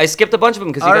it? I skipped a bunch of them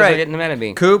because you All guys right. were getting mad at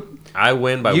me. Coop, I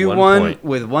win by you 1 won point.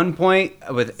 with 1 point,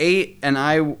 with 8, and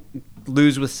I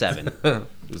lose with 7. It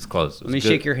was close. It was Let me good.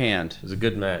 shake your hand. It was a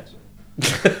good match.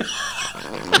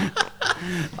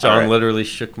 John literally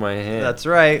shook my hand. That's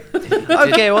right.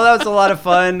 Okay, well, that was a lot of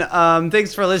fun.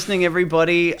 Thanks for listening,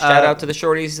 everybody. Shout out to the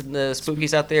shorties and the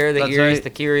spookies out there, the That's ears, right. the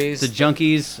curies, the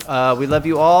junkies. We love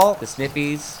you all. the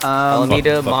sniffies, Um,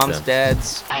 Alameda, fuck moms, them.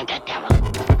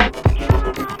 dads.